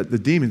says that the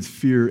demons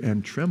fear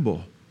and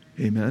tremble.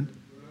 Amen.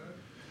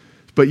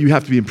 But you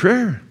have to be in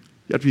prayer.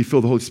 You have to be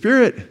filled with the Holy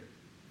Spirit.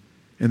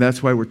 And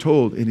that's why we're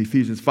told in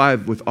Ephesians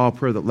 5, with all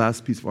prayer, that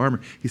last piece of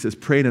armor, he says,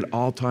 praying at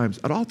all times.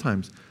 At all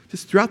times.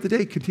 Just throughout the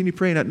day, continue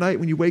praying. At night,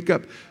 when you wake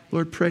up,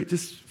 Lord, pray.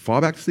 Just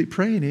fall back to sleep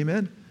praying.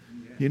 Amen.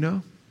 You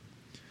know?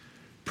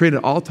 Praying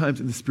at all times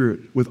in the Spirit,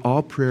 with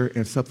all prayer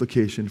and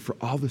supplication for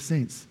all the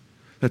saints.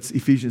 That's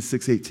Ephesians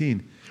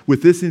 6:18.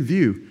 With this in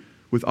view,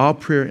 with all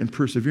prayer and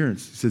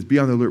perseverance. It says, be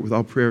on the alert with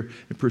all prayer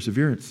and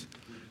perseverance,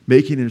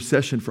 making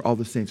intercession for all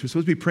the saints. We're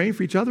supposed to be praying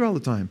for each other all the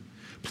time.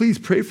 Please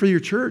pray for your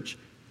church.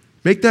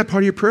 Make that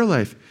part of your prayer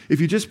life. If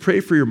you just pray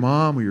for your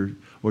mom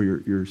or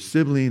your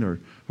sibling or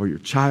your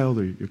child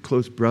or your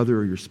close brother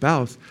or your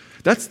spouse,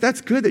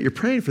 that's good that you're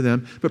praying for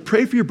them, but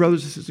pray for your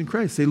brothers and sisters in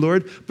Christ. Say,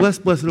 Lord, bless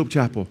Blessed Hope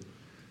Chapel.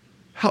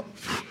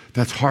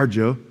 That's hard,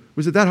 Joe.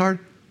 Was it that hard?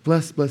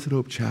 Bless Blessed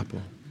Hope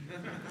Chapel.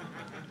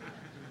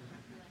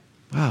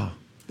 Wow,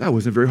 that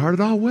wasn't very hard at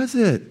all, was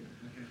it?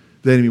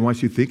 The enemy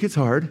wants you to think it's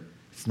hard.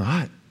 It's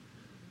not.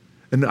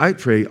 And I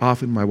pray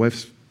often, my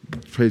wife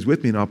prays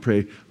with me, and I'll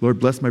pray, Lord,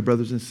 bless my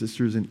brothers and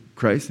sisters in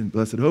Christ and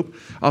Blessed Hope.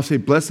 I'll say,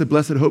 bless the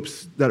Blessed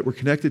Hopes that we're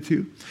connected to.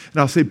 And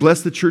I'll say,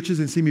 bless the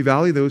churches in Simi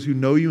Valley, those who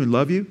know you and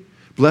love you.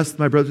 Bless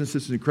my brothers and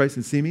sisters in Christ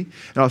in Simi.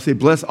 And I'll say,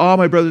 bless all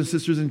my brothers and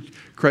sisters in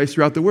Christ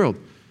throughout the world.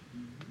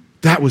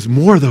 That was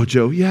more, though,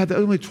 Joe. Yeah, that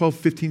was only 12,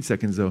 15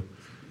 seconds, though.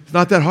 It's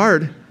not that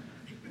hard.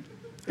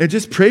 And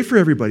just pray for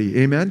everybody,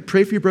 amen?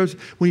 Pray for your brothers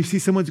when you see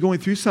someone's going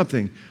through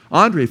something.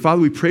 Andre,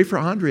 Father, we pray for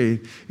Andre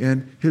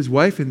and his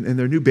wife and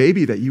their new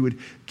baby, that you would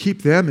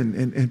keep them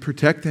and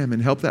protect them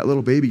and help that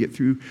little baby get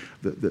through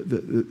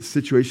the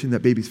situation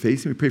that baby's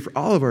facing. We pray for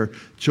all of our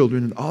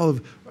children and all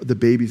of the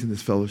babies in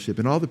this fellowship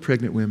and all the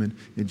pregnant women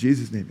in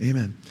Jesus' name,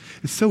 amen.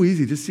 It's so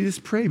easy.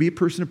 Just pray. Be a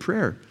person of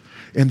prayer.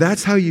 And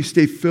that's how you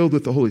stay filled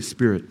with the Holy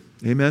Spirit,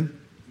 amen?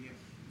 Yeah.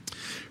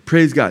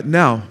 Praise God.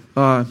 Now,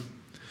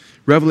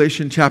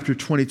 Revelation chapter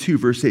 22,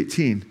 verse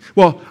 18.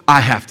 Well,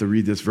 I have to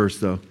read this verse,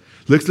 though.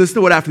 Listen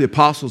to what after the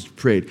apostles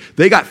prayed.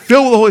 They got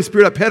filled with the Holy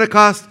Spirit at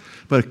Pentecost,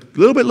 but a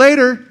little bit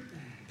later,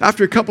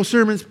 after a couple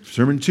sermons,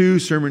 sermon 2,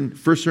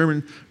 first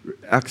sermon,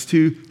 Acts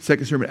 2,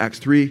 second sermon, Acts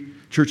 3,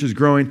 church is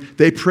growing.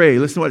 They pray.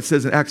 Listen to what it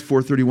says in Acts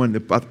 4:31,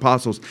 the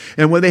apostles.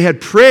 And when they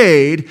had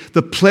prayed,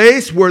 the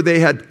place where they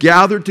had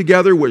gathered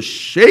together was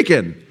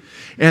shaken.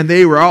 And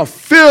they were all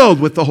filled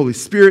with the Holy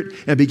Spirit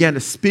and began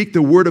to speak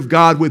the word of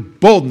God with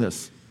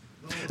boldness.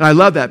 And I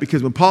love that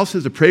because when Paul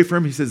says to pray for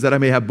him, he says that I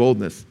may have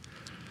boldness.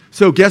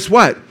 So guess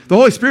what? The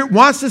Holy Spirit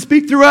wants to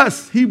speak through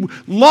us. He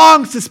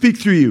longs to speak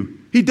through you.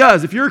 He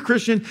does. If you're a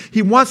Christian,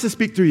 he wants to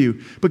speak through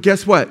you. But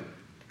guess what?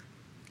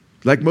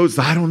 Like Moses,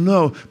 I don't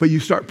know. But you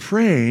start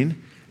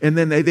praying, and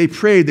then they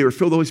prayed. They were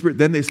filled with the Holy Spirit.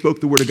 Then they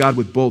spoke the word of God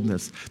with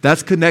boldness.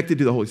 That's connected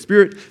to the Holy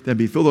Spirit, then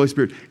be filled with the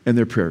Holy Spirit and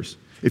their prayers.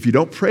 If you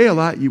don't pray a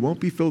lot, you won't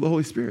be filled with the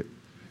Holy Spirit.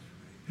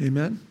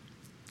 Amen?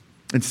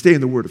 And stay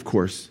in the Word, of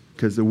course,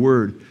 because the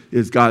Word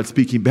is God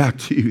speaking back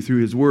to you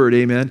through His Word,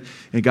 amen?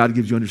 And God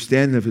gives you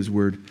understanding of His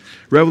Word.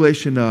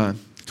 Revelation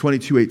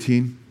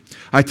 22:18.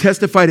 I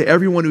testify to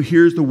everyone who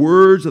hears the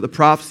words of the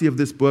prophecy of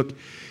this book.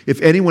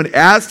 If anyone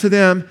adds to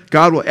them,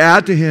 God will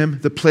add to him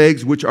the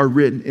plagues which are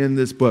written in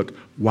this book.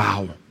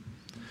 Wow.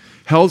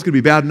 Hell's going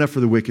to be bad enough for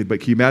the wicked, but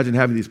can you imagine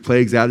having these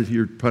plagues added to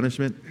your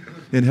punishment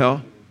in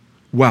hell?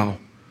 Wow.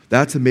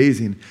 That's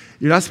amazing.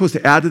 You're not supposed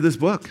to add to this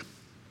book.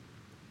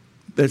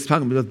 That's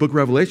talking about the book of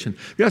Revelation.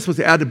 You're not supposed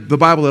to add to the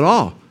Bible at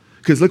all.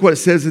 Because look what it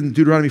says in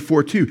Deuteronomy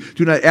 4:2.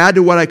 Do not add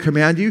to what I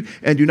command you,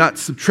 and do not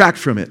subtract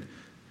from it.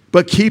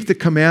 But keep the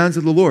commands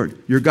of the Lord,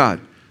 your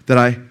God, that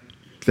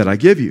I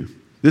give you.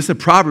 This is in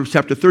Proverbs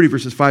chapter 30,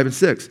 verses 5 and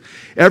 6.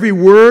 Every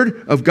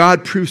word of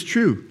God proves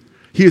true.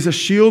 He is a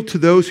shield to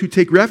those who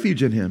take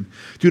refuge in him.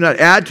 Do not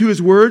add to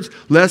his words,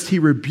 lest he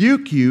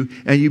rebuke you,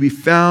 and you be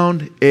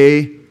found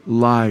a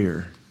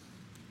liar.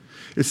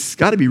 It's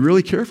got to be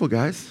really careful,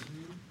 guys.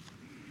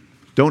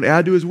 Don't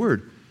add to his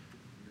word.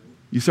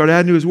 You start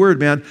adding to his word,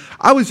 man.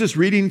 I was just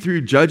reading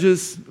through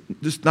Judges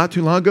just not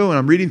too long ago, and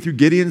I'm reading through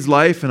Gideon's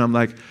life, and I'm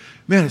like,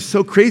 man, it's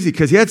so crazy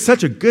because he had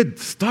such a good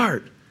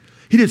start.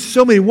 He did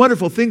so many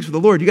wonderful things for the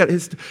Lord.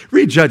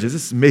 Read Judges.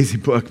 This is an amazing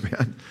book,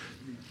 man.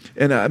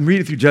 And I'm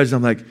reading through Judges,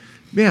 I'm like,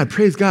 man,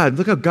 praise God.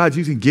 Look how God's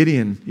using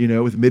Gideon,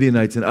 with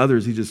Midianites and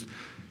others.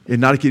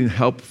 And not getting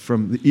help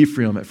from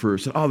Ephraim at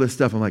first, and all this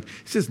stuff. I'm like,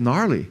 it's just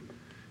gnarly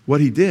what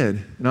he did.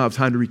 And I don't have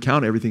time to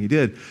recount everything he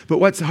did. But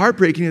what's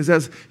heartbreaking is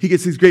as he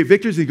gets these great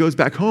victories, he goes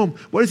back home.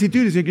 What does he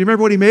do? You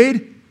remember what he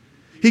made?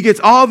 He gets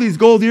all these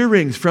gold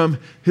earrings from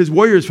his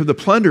warriors, from the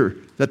plunder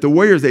that the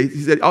warriors, he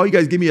said, oh, you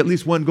guys give me at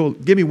least one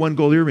gold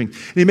earring.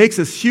 And he makes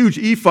this huge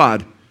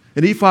ephod.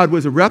 An ephod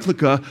was a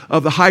replica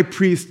of the high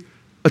priest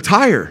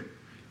attire.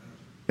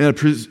 And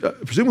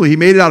presumably he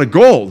made it out of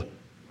gold.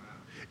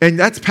 And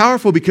that's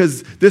powerful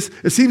because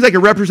it seems like it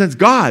represents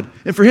God.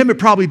 And for him, it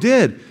probably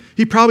did.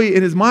 He probably,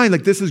 in his mind,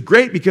 like, this is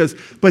great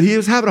but he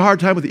was having a hard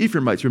time with the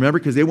Ephraimites, remember?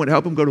 Because they wouldn't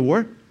help him go to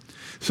war.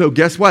 So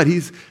guess what?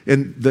 He's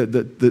in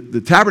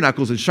the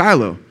tabernacles in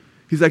Shiloh.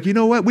 He's like, you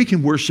know what? We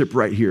can worship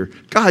right here.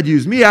 God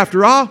used me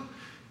after all.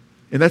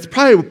 And that's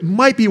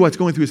might be what's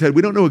going through his head.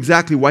 We don't know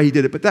exactly why he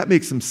did it, but that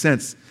makes some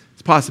sense.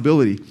 It's a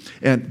possibility.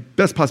 And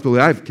best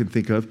possibility I can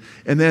think of.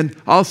 And then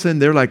all of a sudden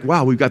they're like,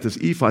 wow, we've got this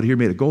ephod here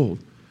made of gold.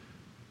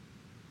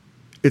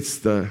 It's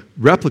the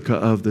replica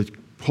of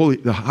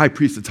the high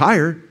priest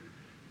attire.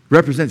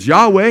 Represents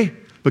Yahweh,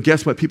 but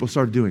guess what people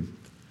started doing?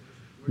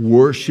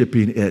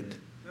 Worshiping it.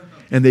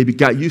 And they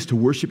got used to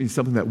worshiping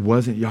something that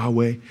wasn't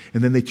Yahweh,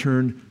 and then they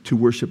turned to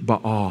worship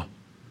Baal,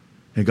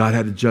 and God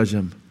had to judge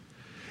them.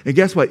 And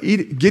guess what?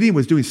 Gideon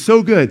was doing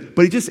so good,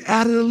 but he just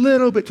added a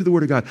little bit to the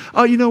Word of God.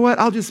 Oh, you know what?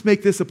 I'll just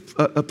make this a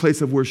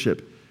place of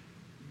worship.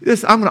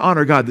 I'm going to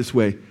honor God this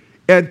way.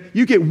 And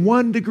you get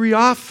 1 degree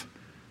off.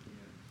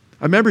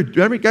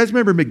 Guys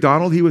remember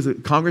McDonald? He was a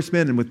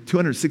congressman, and with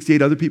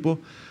 268 other people,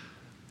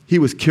 he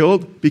was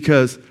killed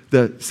because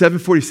the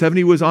 747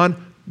 he was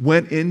on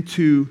went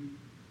into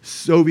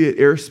Soviet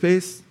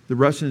airspace. The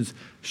Russians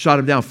shot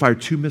him down,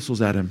 fired 2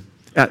 missiles at him,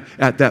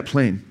 at that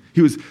plane.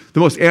 He was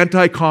the most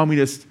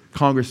anti-communist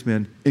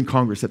congressman in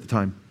Congress at the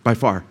time, by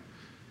far.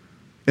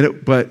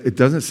 But it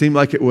doesn't seem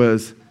like it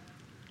was.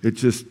 They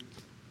just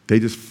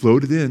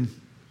floated in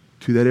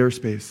to that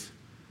airspace.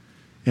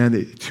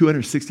 And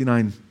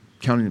 269,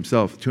 counting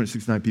himself,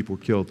 269 people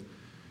were killed.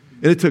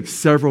 And it took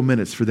several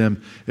minutes for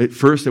them. At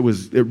first, it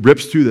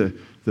rips through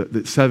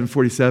the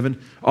 747.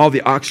 All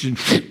the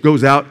oxygen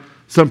goes out.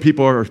 Some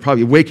people are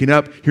probably waking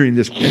up, hearing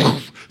this.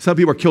 Some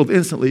people are killed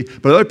instantly,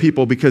 but other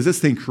people, because this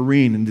thing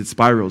careened and did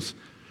spirals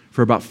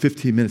for about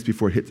 15 minutes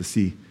before it hit the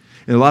sea.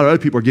 And a lot of other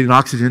people are getting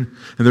oxygen,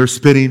 and they're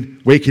spinning,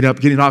 waking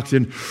up, getting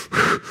oxygen.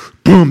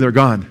 Boom, they're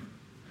gone.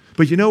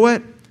 But you know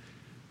what?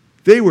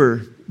 They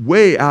were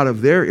way out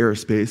of their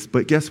airspace,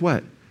 but guess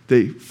what?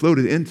 They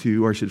floated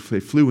into, or I should say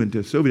flew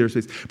into Soviet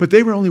airspace, but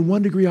they were only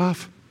 1 degree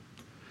off.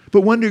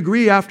 But 1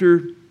 degree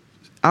after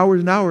hours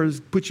and hours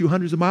puts you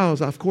hundreds of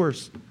miles off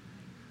course.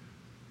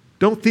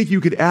 Don't think you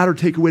could add or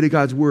take away to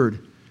God's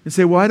word and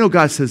say, well, I know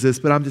God says this,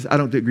 but I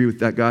don't agree with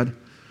that, God.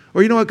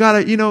 Or, you know what, God,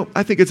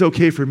 I think it's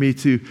okay for me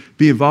to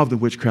be involved in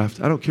witchcraft.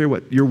 I don't care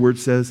what your word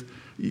says.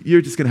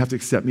 You're just going to have to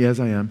accept me as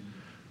I am.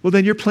 Well,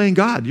 then you're playing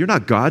God. You're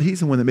not God. He's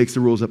the one that makes the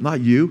rules up,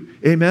 not you.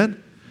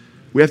 Amen?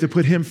 We have to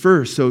put him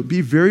first. So be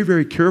very,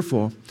 very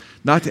careful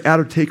not to add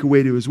or take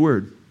away to his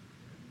word.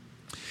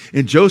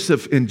 In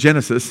Joseph in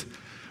Genesis,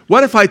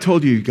 what if I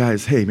told you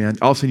guys, hey, man,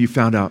 all of a sudden you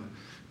found out,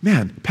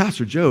 man,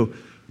 Pastor Joe,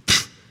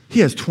 he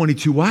has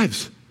 22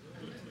 wives.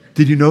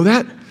 Did you know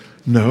that?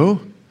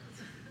 No.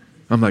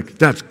 I'm like,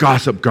 that's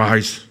gossip,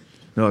 guys.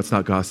 No, it's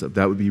not gossip.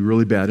 That would be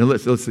really bad. And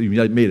let's say you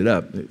made it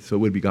up, so it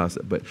would be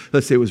gossip. But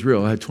let's say it was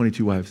real. I had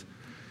 22 wives.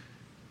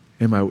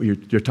 And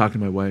you're talking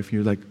to my wife, and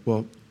you're like,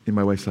 well, and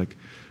my wife's like,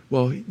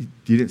 well, you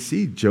didn't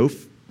see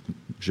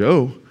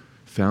Joe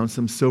found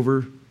some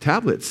silver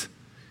tablets,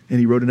 and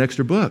he wrote an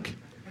extra book.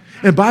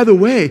 And by the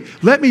way,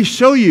 let me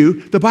show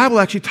you, the Bible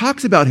actually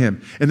talks about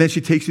him. And then she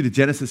takes you to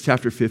Genesis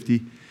chapter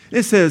 50.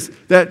 It says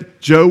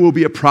that Joe will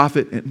be a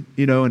prophet, and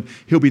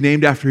he'll be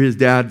named after his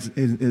dad's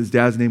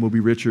name will be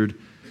Richard,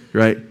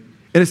 right?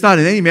 And it's not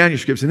in any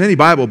manuscripts, in any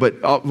Bible,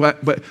 but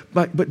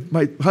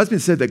my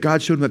husband said that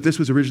God showed him that this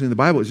was originally in the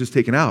Bible. It was just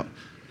taken out.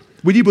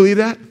 Would you believe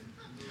that?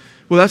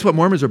 Well, that's what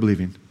Mormons are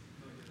believing.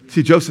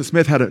 See, Joseph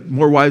Smith had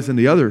more wives than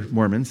the other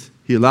Mormons.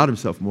 He allowed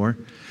himself more.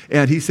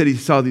 And he said he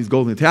saw these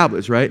golden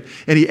tablets, right?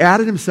 And he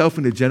added himself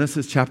into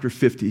Genesis chapter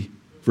 50,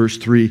 verse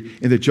 3,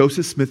 in the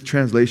Joseph Smith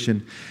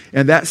translation.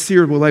 And that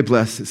seer will I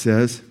bless, it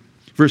says.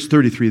 Verse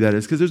 33, that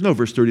is, because there's no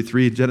verse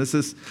 33 in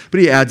Genesis. But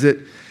he adds it.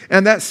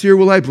 And that seer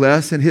will I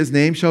bless, and his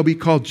name shall be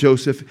called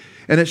Joseph,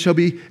 and it shall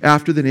be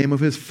after the name of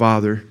his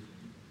father.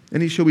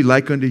 And he shall be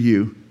like unto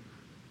you.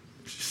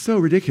 So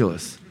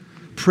ridiculous.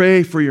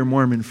 Pray for your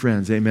Mormon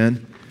friends,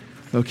 amen?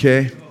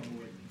 Okay?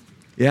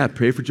 Yeah,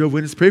 pray for Jehovah's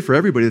Witnesses. Pray for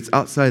everybody that's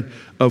outside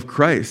of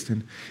Christ.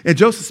 And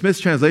Joseph Smith's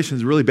translation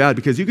is really bad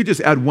because you could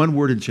just add one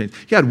word and change.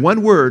 He had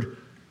one word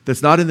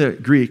that's not in the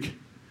Greek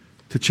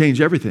to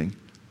change everything.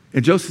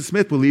 And Joseph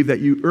Smith believed that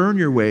you earn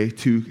your way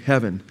to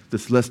heaven, the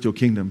celestial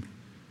kingdom.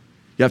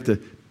 You have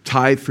to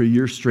tithe for a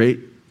year straight,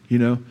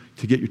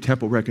 to get your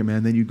temple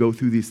recommend. Then you go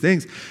through these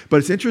things. But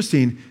it's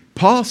interesting.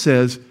 Paul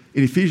says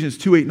in Ephesians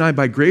 2:8-9,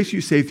 by grace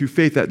you saved through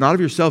faith, that not of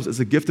yourselves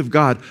as a gift of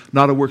God,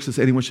 not of works as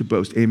anyone should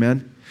boast.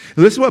 Amen? And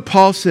listen to what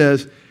Paul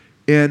says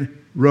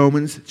in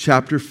Romans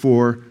chapter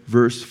 4,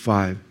 verse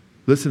 5.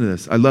 Listen to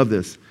this. I love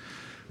this.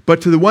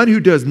 But to the one who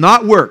does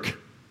not work.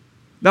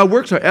 Now,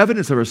 works are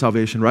evidence of our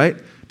salvation, right?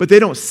 But they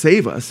don't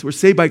save us. We're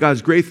saved by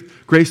God's grace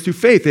through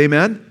faith.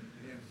 Amen?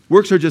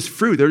 Works are just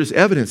fruit. They're just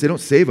evidence. They don't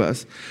save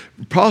us.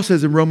 Paul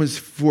says in Romans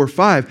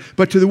 4:5,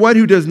 but to the one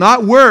who does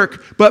not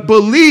work, but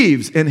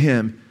believes in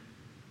him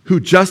who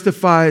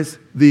justifies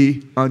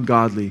the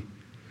ungodly.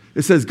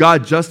 It says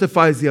God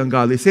justifies the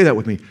ungodly. Say that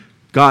with me.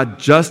 God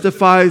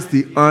justifies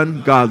the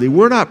ungodly.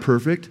 We're not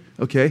perfect,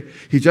 okay?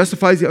 He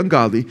justifies the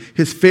ungodly.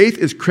 His faith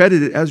is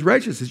credited as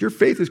righteousness. Your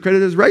faith is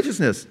credited as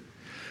righteousness.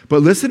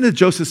 But listen to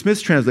Joseph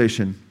Smith's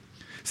translation.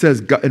 It says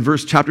in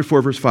chapter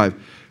 4, verse 5,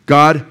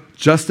 God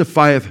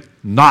justifieth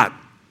not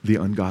the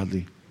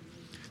ungodly.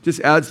 Just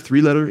adds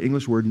three-letter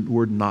English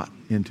word not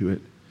into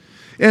it.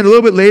 And a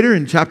little bit later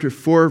in chapter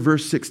 4,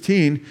 verse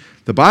 16,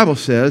 the Bible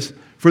says,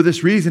 for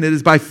this reason it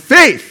is by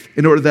faith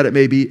in order that it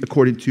may be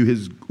according to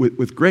his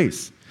with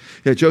grace.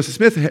 Yeah, Joseph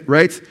Smith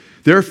writes,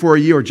 therefore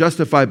ye are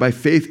justified by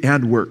faith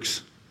and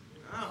works.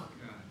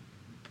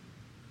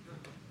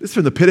 This is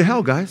from the pit of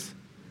hell, guys.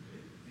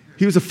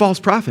 He was a false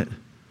prophet.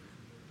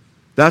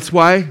 That's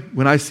why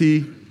when I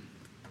see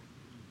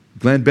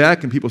Glenn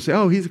Beck and people say,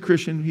 oh, he's a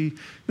Christian.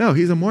 No,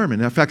 he's a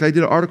Mormon. In fact, I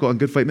did an article on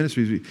Good Fight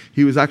Ministries.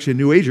 He was actually a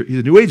New Ager. He's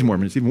a New Age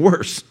Mormon. It's even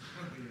worse.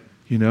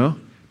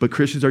 But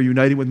Christians are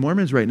uniting with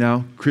Mormons right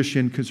now.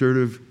 Christian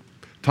conservative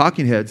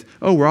talking heads.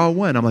 Oh, we're all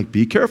one. I'm like,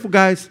 be careful,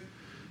 guys.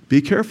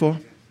 Be careful.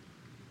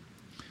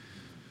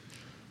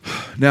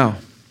 Now,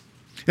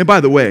 and by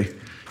the way,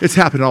 it's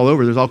happened all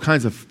over. There's all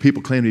kinds of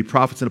people claiming to be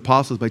prophets and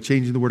apostles by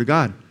changing the Word of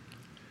God.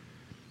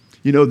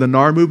 The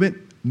NAR movement,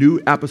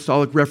 New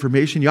Apostolic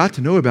Reformation, you ought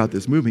to know about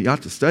this movement. You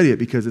ought to study it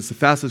because it's the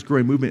fastest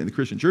growing movement in the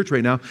Christian church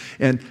right now.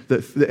 And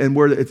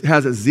where it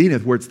has a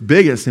zenith, where it's the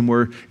biggest and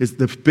where it's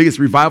the biggest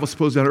revival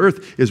supposedly on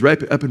earth is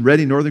right up in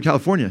Redding, Northern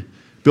California.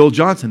 Bill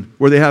Johnson,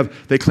 where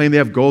they claim they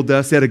have gold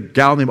dust. They had a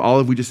gal named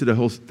Olive. We just did a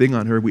whole thing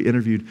on her. We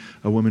interviewed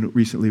a woman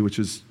recently, which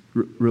was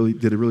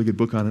did a really good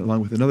book on it,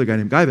 along with another guy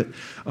named Guyvit.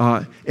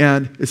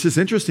 And it's just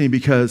interesting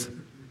because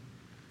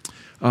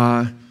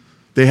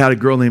they had a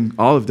girl named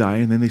Olive die,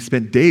 and then they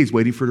spent days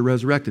waiting for her to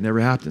resurrect. It never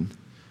happened.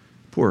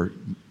 Poor,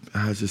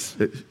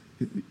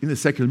 the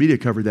secular media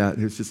covered that.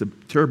 It's just a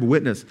terrible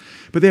witness.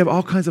 But they have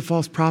all kinds of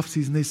false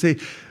prophecies, and they say,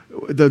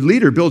 the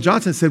leader, Bill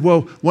Johnson, said,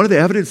 well, one of the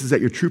evidences that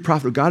you're a true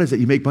prophet of God is that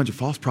you make a bunch of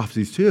false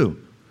prophecies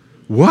too.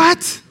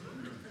 What?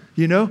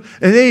 And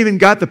they even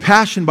got the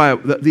Passion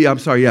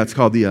it's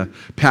called the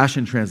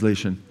Passion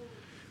Translation,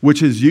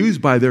 which is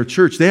used by their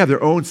church. They have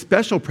their own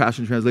special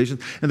Passion translation.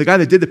 And the guy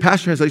that did the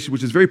Passion Translation,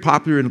 which is very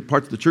popular in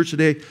parts of the church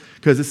today,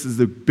 because this is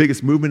the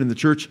biggest movement in the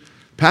church,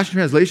 Passion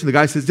Translation, the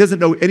guy says, he doesn't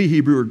know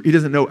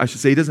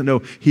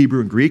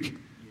Hebrew and Greek,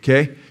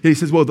 okay? And he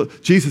says, well,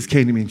 Jesus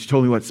came to me and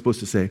told me what it's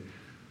supposed to say.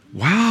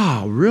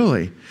 Wow,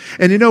 really?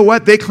 And you know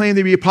what? They claim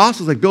to be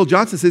apostles. Like Bill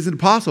Johnson says he's an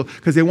apostle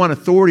because they want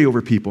authority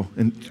over people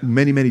in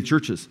many, many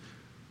churches.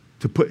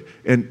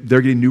 And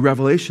they're getting new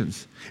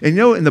revelations. And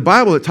in the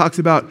Bible it talks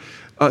about,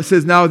 it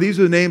says, now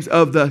these are the names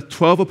of the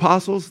 12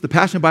 apostles. The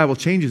Passion Bible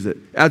changes it,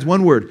 adds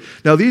one word.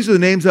 Now these are the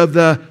names of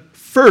the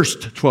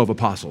first 12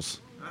 apostles.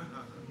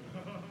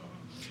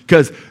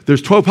 Because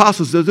there's 12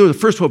 apostles, those are the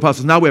first 12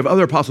 apostles. Now we have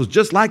other apostles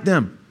just like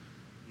them.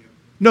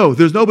 No,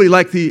 there's nobody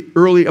like the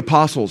early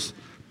apostles.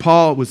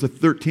 Paul was the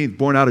 13th,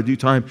 born out of due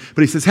time.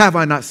 But he says, have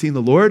I not seen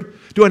the Lord?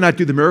 Do I not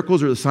do the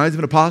miracles or the signs of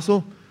an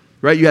apostle?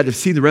 Right? You had to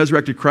see the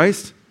resurrected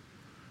Christ.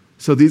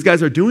 So these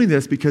guys are doing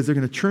this because they're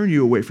going to turn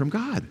you away from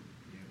God.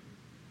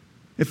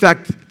 In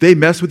fact, they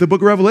mess with the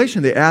book of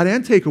Revelation. They add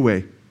and take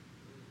away.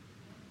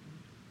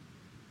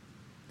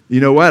 You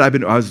know what?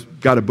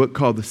 Got a book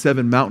called The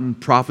Seven Mountain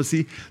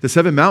Prophecy. The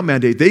Seven Mountain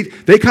Mandate,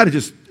 they kind of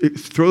just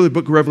throw the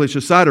book of Revelation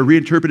aside or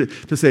reinterpret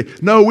it to say,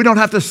 no, we don't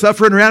have to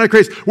suffer in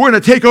Antichrist. We're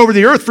going to take over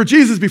the earth for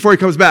Jesus before he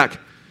comes back.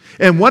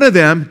 And one of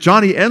them,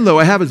 Johnny Enlow,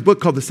 I have his book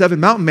called The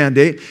Seven Mountain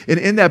Mandate. And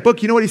in that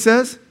book, you know what he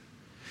says?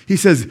 He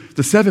says,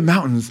 the seven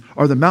mountains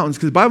are the mountains,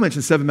 because the Bible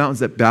mentions seven mountains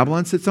that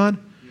Babylon sits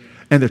on.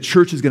 And the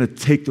church is going to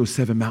take those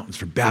seven mountains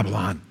from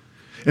Babylon.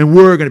 And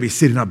we're going to be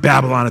sitting on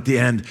Babylon at the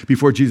end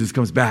before Jesus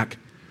comes back.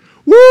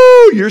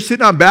 Woo! You're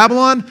sitting on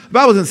Babylon? The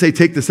Bible doesn't say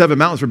take the seven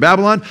mountains from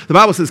Babylon. The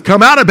Bible says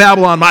come out of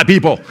Babylon, my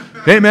people.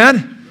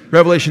 Amen?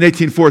 Revelation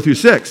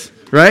 18:4-6,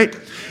 right?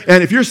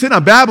 And if you're sitting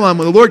on Babylon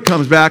when the Lord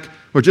comes back,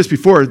 or just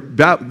before,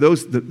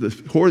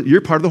 the whore,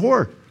 you're part of the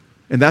whore.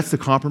 And that's the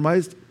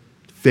compromised,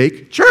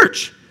 fake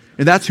church.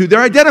 And that's who they're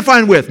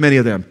identifying with, many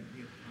of them.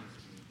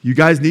 You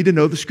guys need to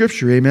know the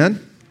scripture,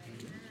 amen?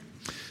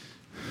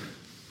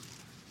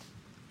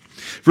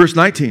 Verse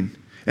 19.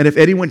 And if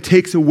anyone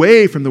takes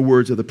away from the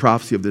words of the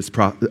prophecy of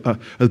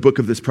the book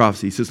of this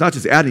prophecy, so it's not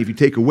just adding, if you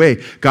take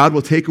away, God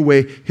will take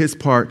away his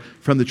part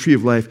from the tree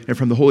of life and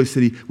from the holy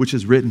city, which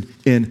is written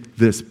in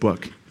this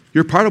book.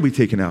 Your part will be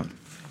taken out.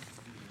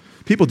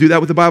 People do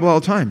that with the Bible all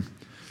the time.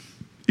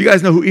 You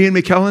guys know who Ian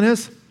McKellen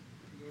is?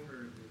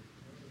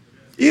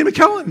 Ian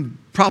McKellen,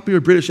 popular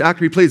British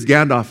actor. He plays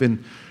Gandalf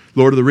in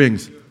Lord of the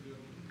Rings.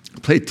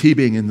 Played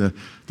T-Bing in the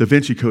Da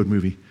Vinci Code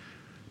movie.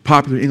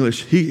 Popular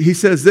English. He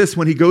says this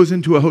when he goes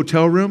into a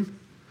hotel room.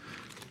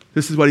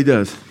 This is what he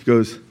does. He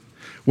goes,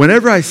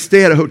 whenever I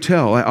stay at a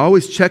hotel, I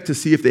always check to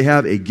see if they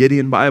have a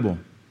Gideon Bible.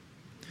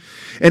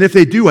 And if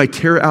they do, I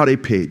tear out a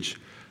page.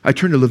 I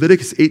turn to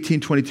Leviticus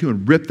 18:22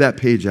 and rip that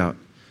page out,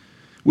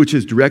 which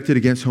is directed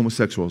against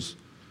homosexuals.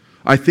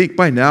 I think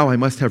by now I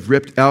must have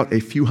ripped out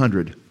a few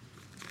hundred.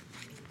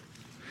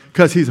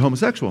 Because he's a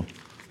homosexual.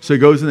 So he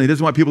goes in and he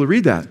doesn't want people to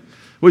read that.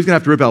 Well, he's going to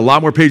have to rip out a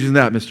lot more pages than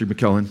that, Mr.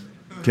 McKellen.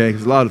 Okay,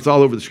 it's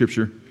all over the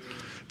scripture.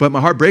 But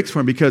my heart breaks for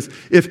him because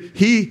if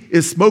he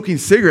is smoking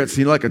cigarettes,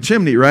 like a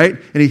chimney, right?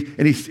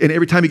 And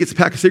every time he gets a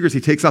pack of cigarettes,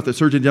 he takes off the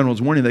Surgeon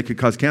General's warning that could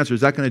cause cancer.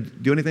 Is that going to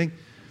do anything?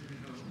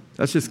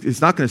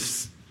 It's not going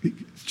to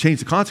change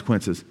the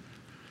consequences.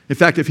 In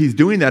fact, if he's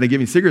doing that and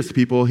giving cigarettes to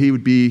people, he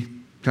would be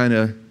kind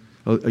of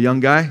a young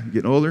guy,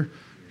 getting older.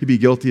 He'd be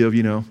guilty of,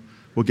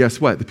 well,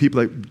 guess what? The people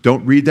that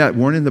don't read that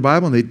warning in the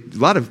Bible, and a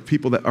lot of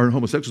people that are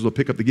homosexuals will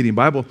pick up the Gideon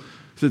Bible.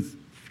 So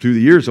through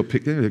the years,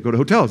 they go to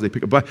hotels, they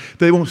pick up,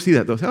 they won't see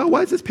that. They'll say, oh,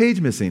 why is this page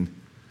missing?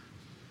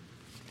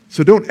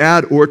 So don't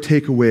add or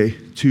take away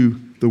to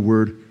the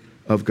Word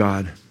of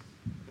God.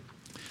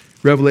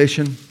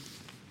 Revelation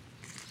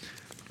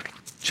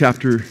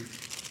chapter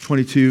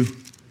 22,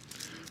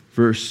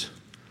 verse.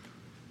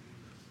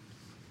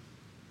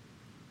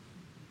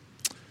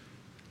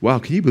 Wow,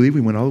 can you believe we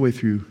went all the way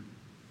through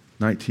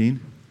 19?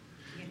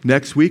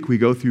 Next week, we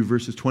go through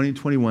verses 20 and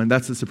 21.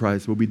 That's the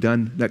surprise. We'll be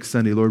done next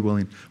Sunday, Lord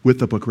willing, with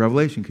the book of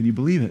Revelation. Can you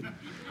believe it?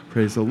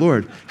 Praise the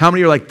Lord. How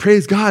many are like,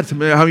 praise God? How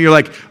many are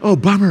like, oh,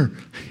 bummer?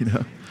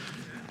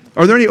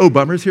 Are there any oh,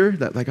 bummers here?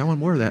 That I want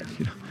more of that.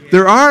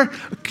 There are.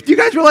 Do you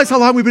guys realize how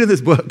long we've been in this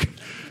book?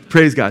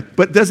 Praise God.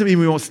 But it doesn't mean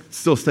we won't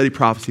still study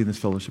prophecy in this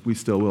fellowship. We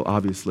still will,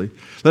 obviously.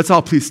 Let's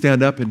all please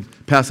stand up and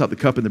pass out the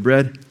cup and the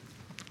bread.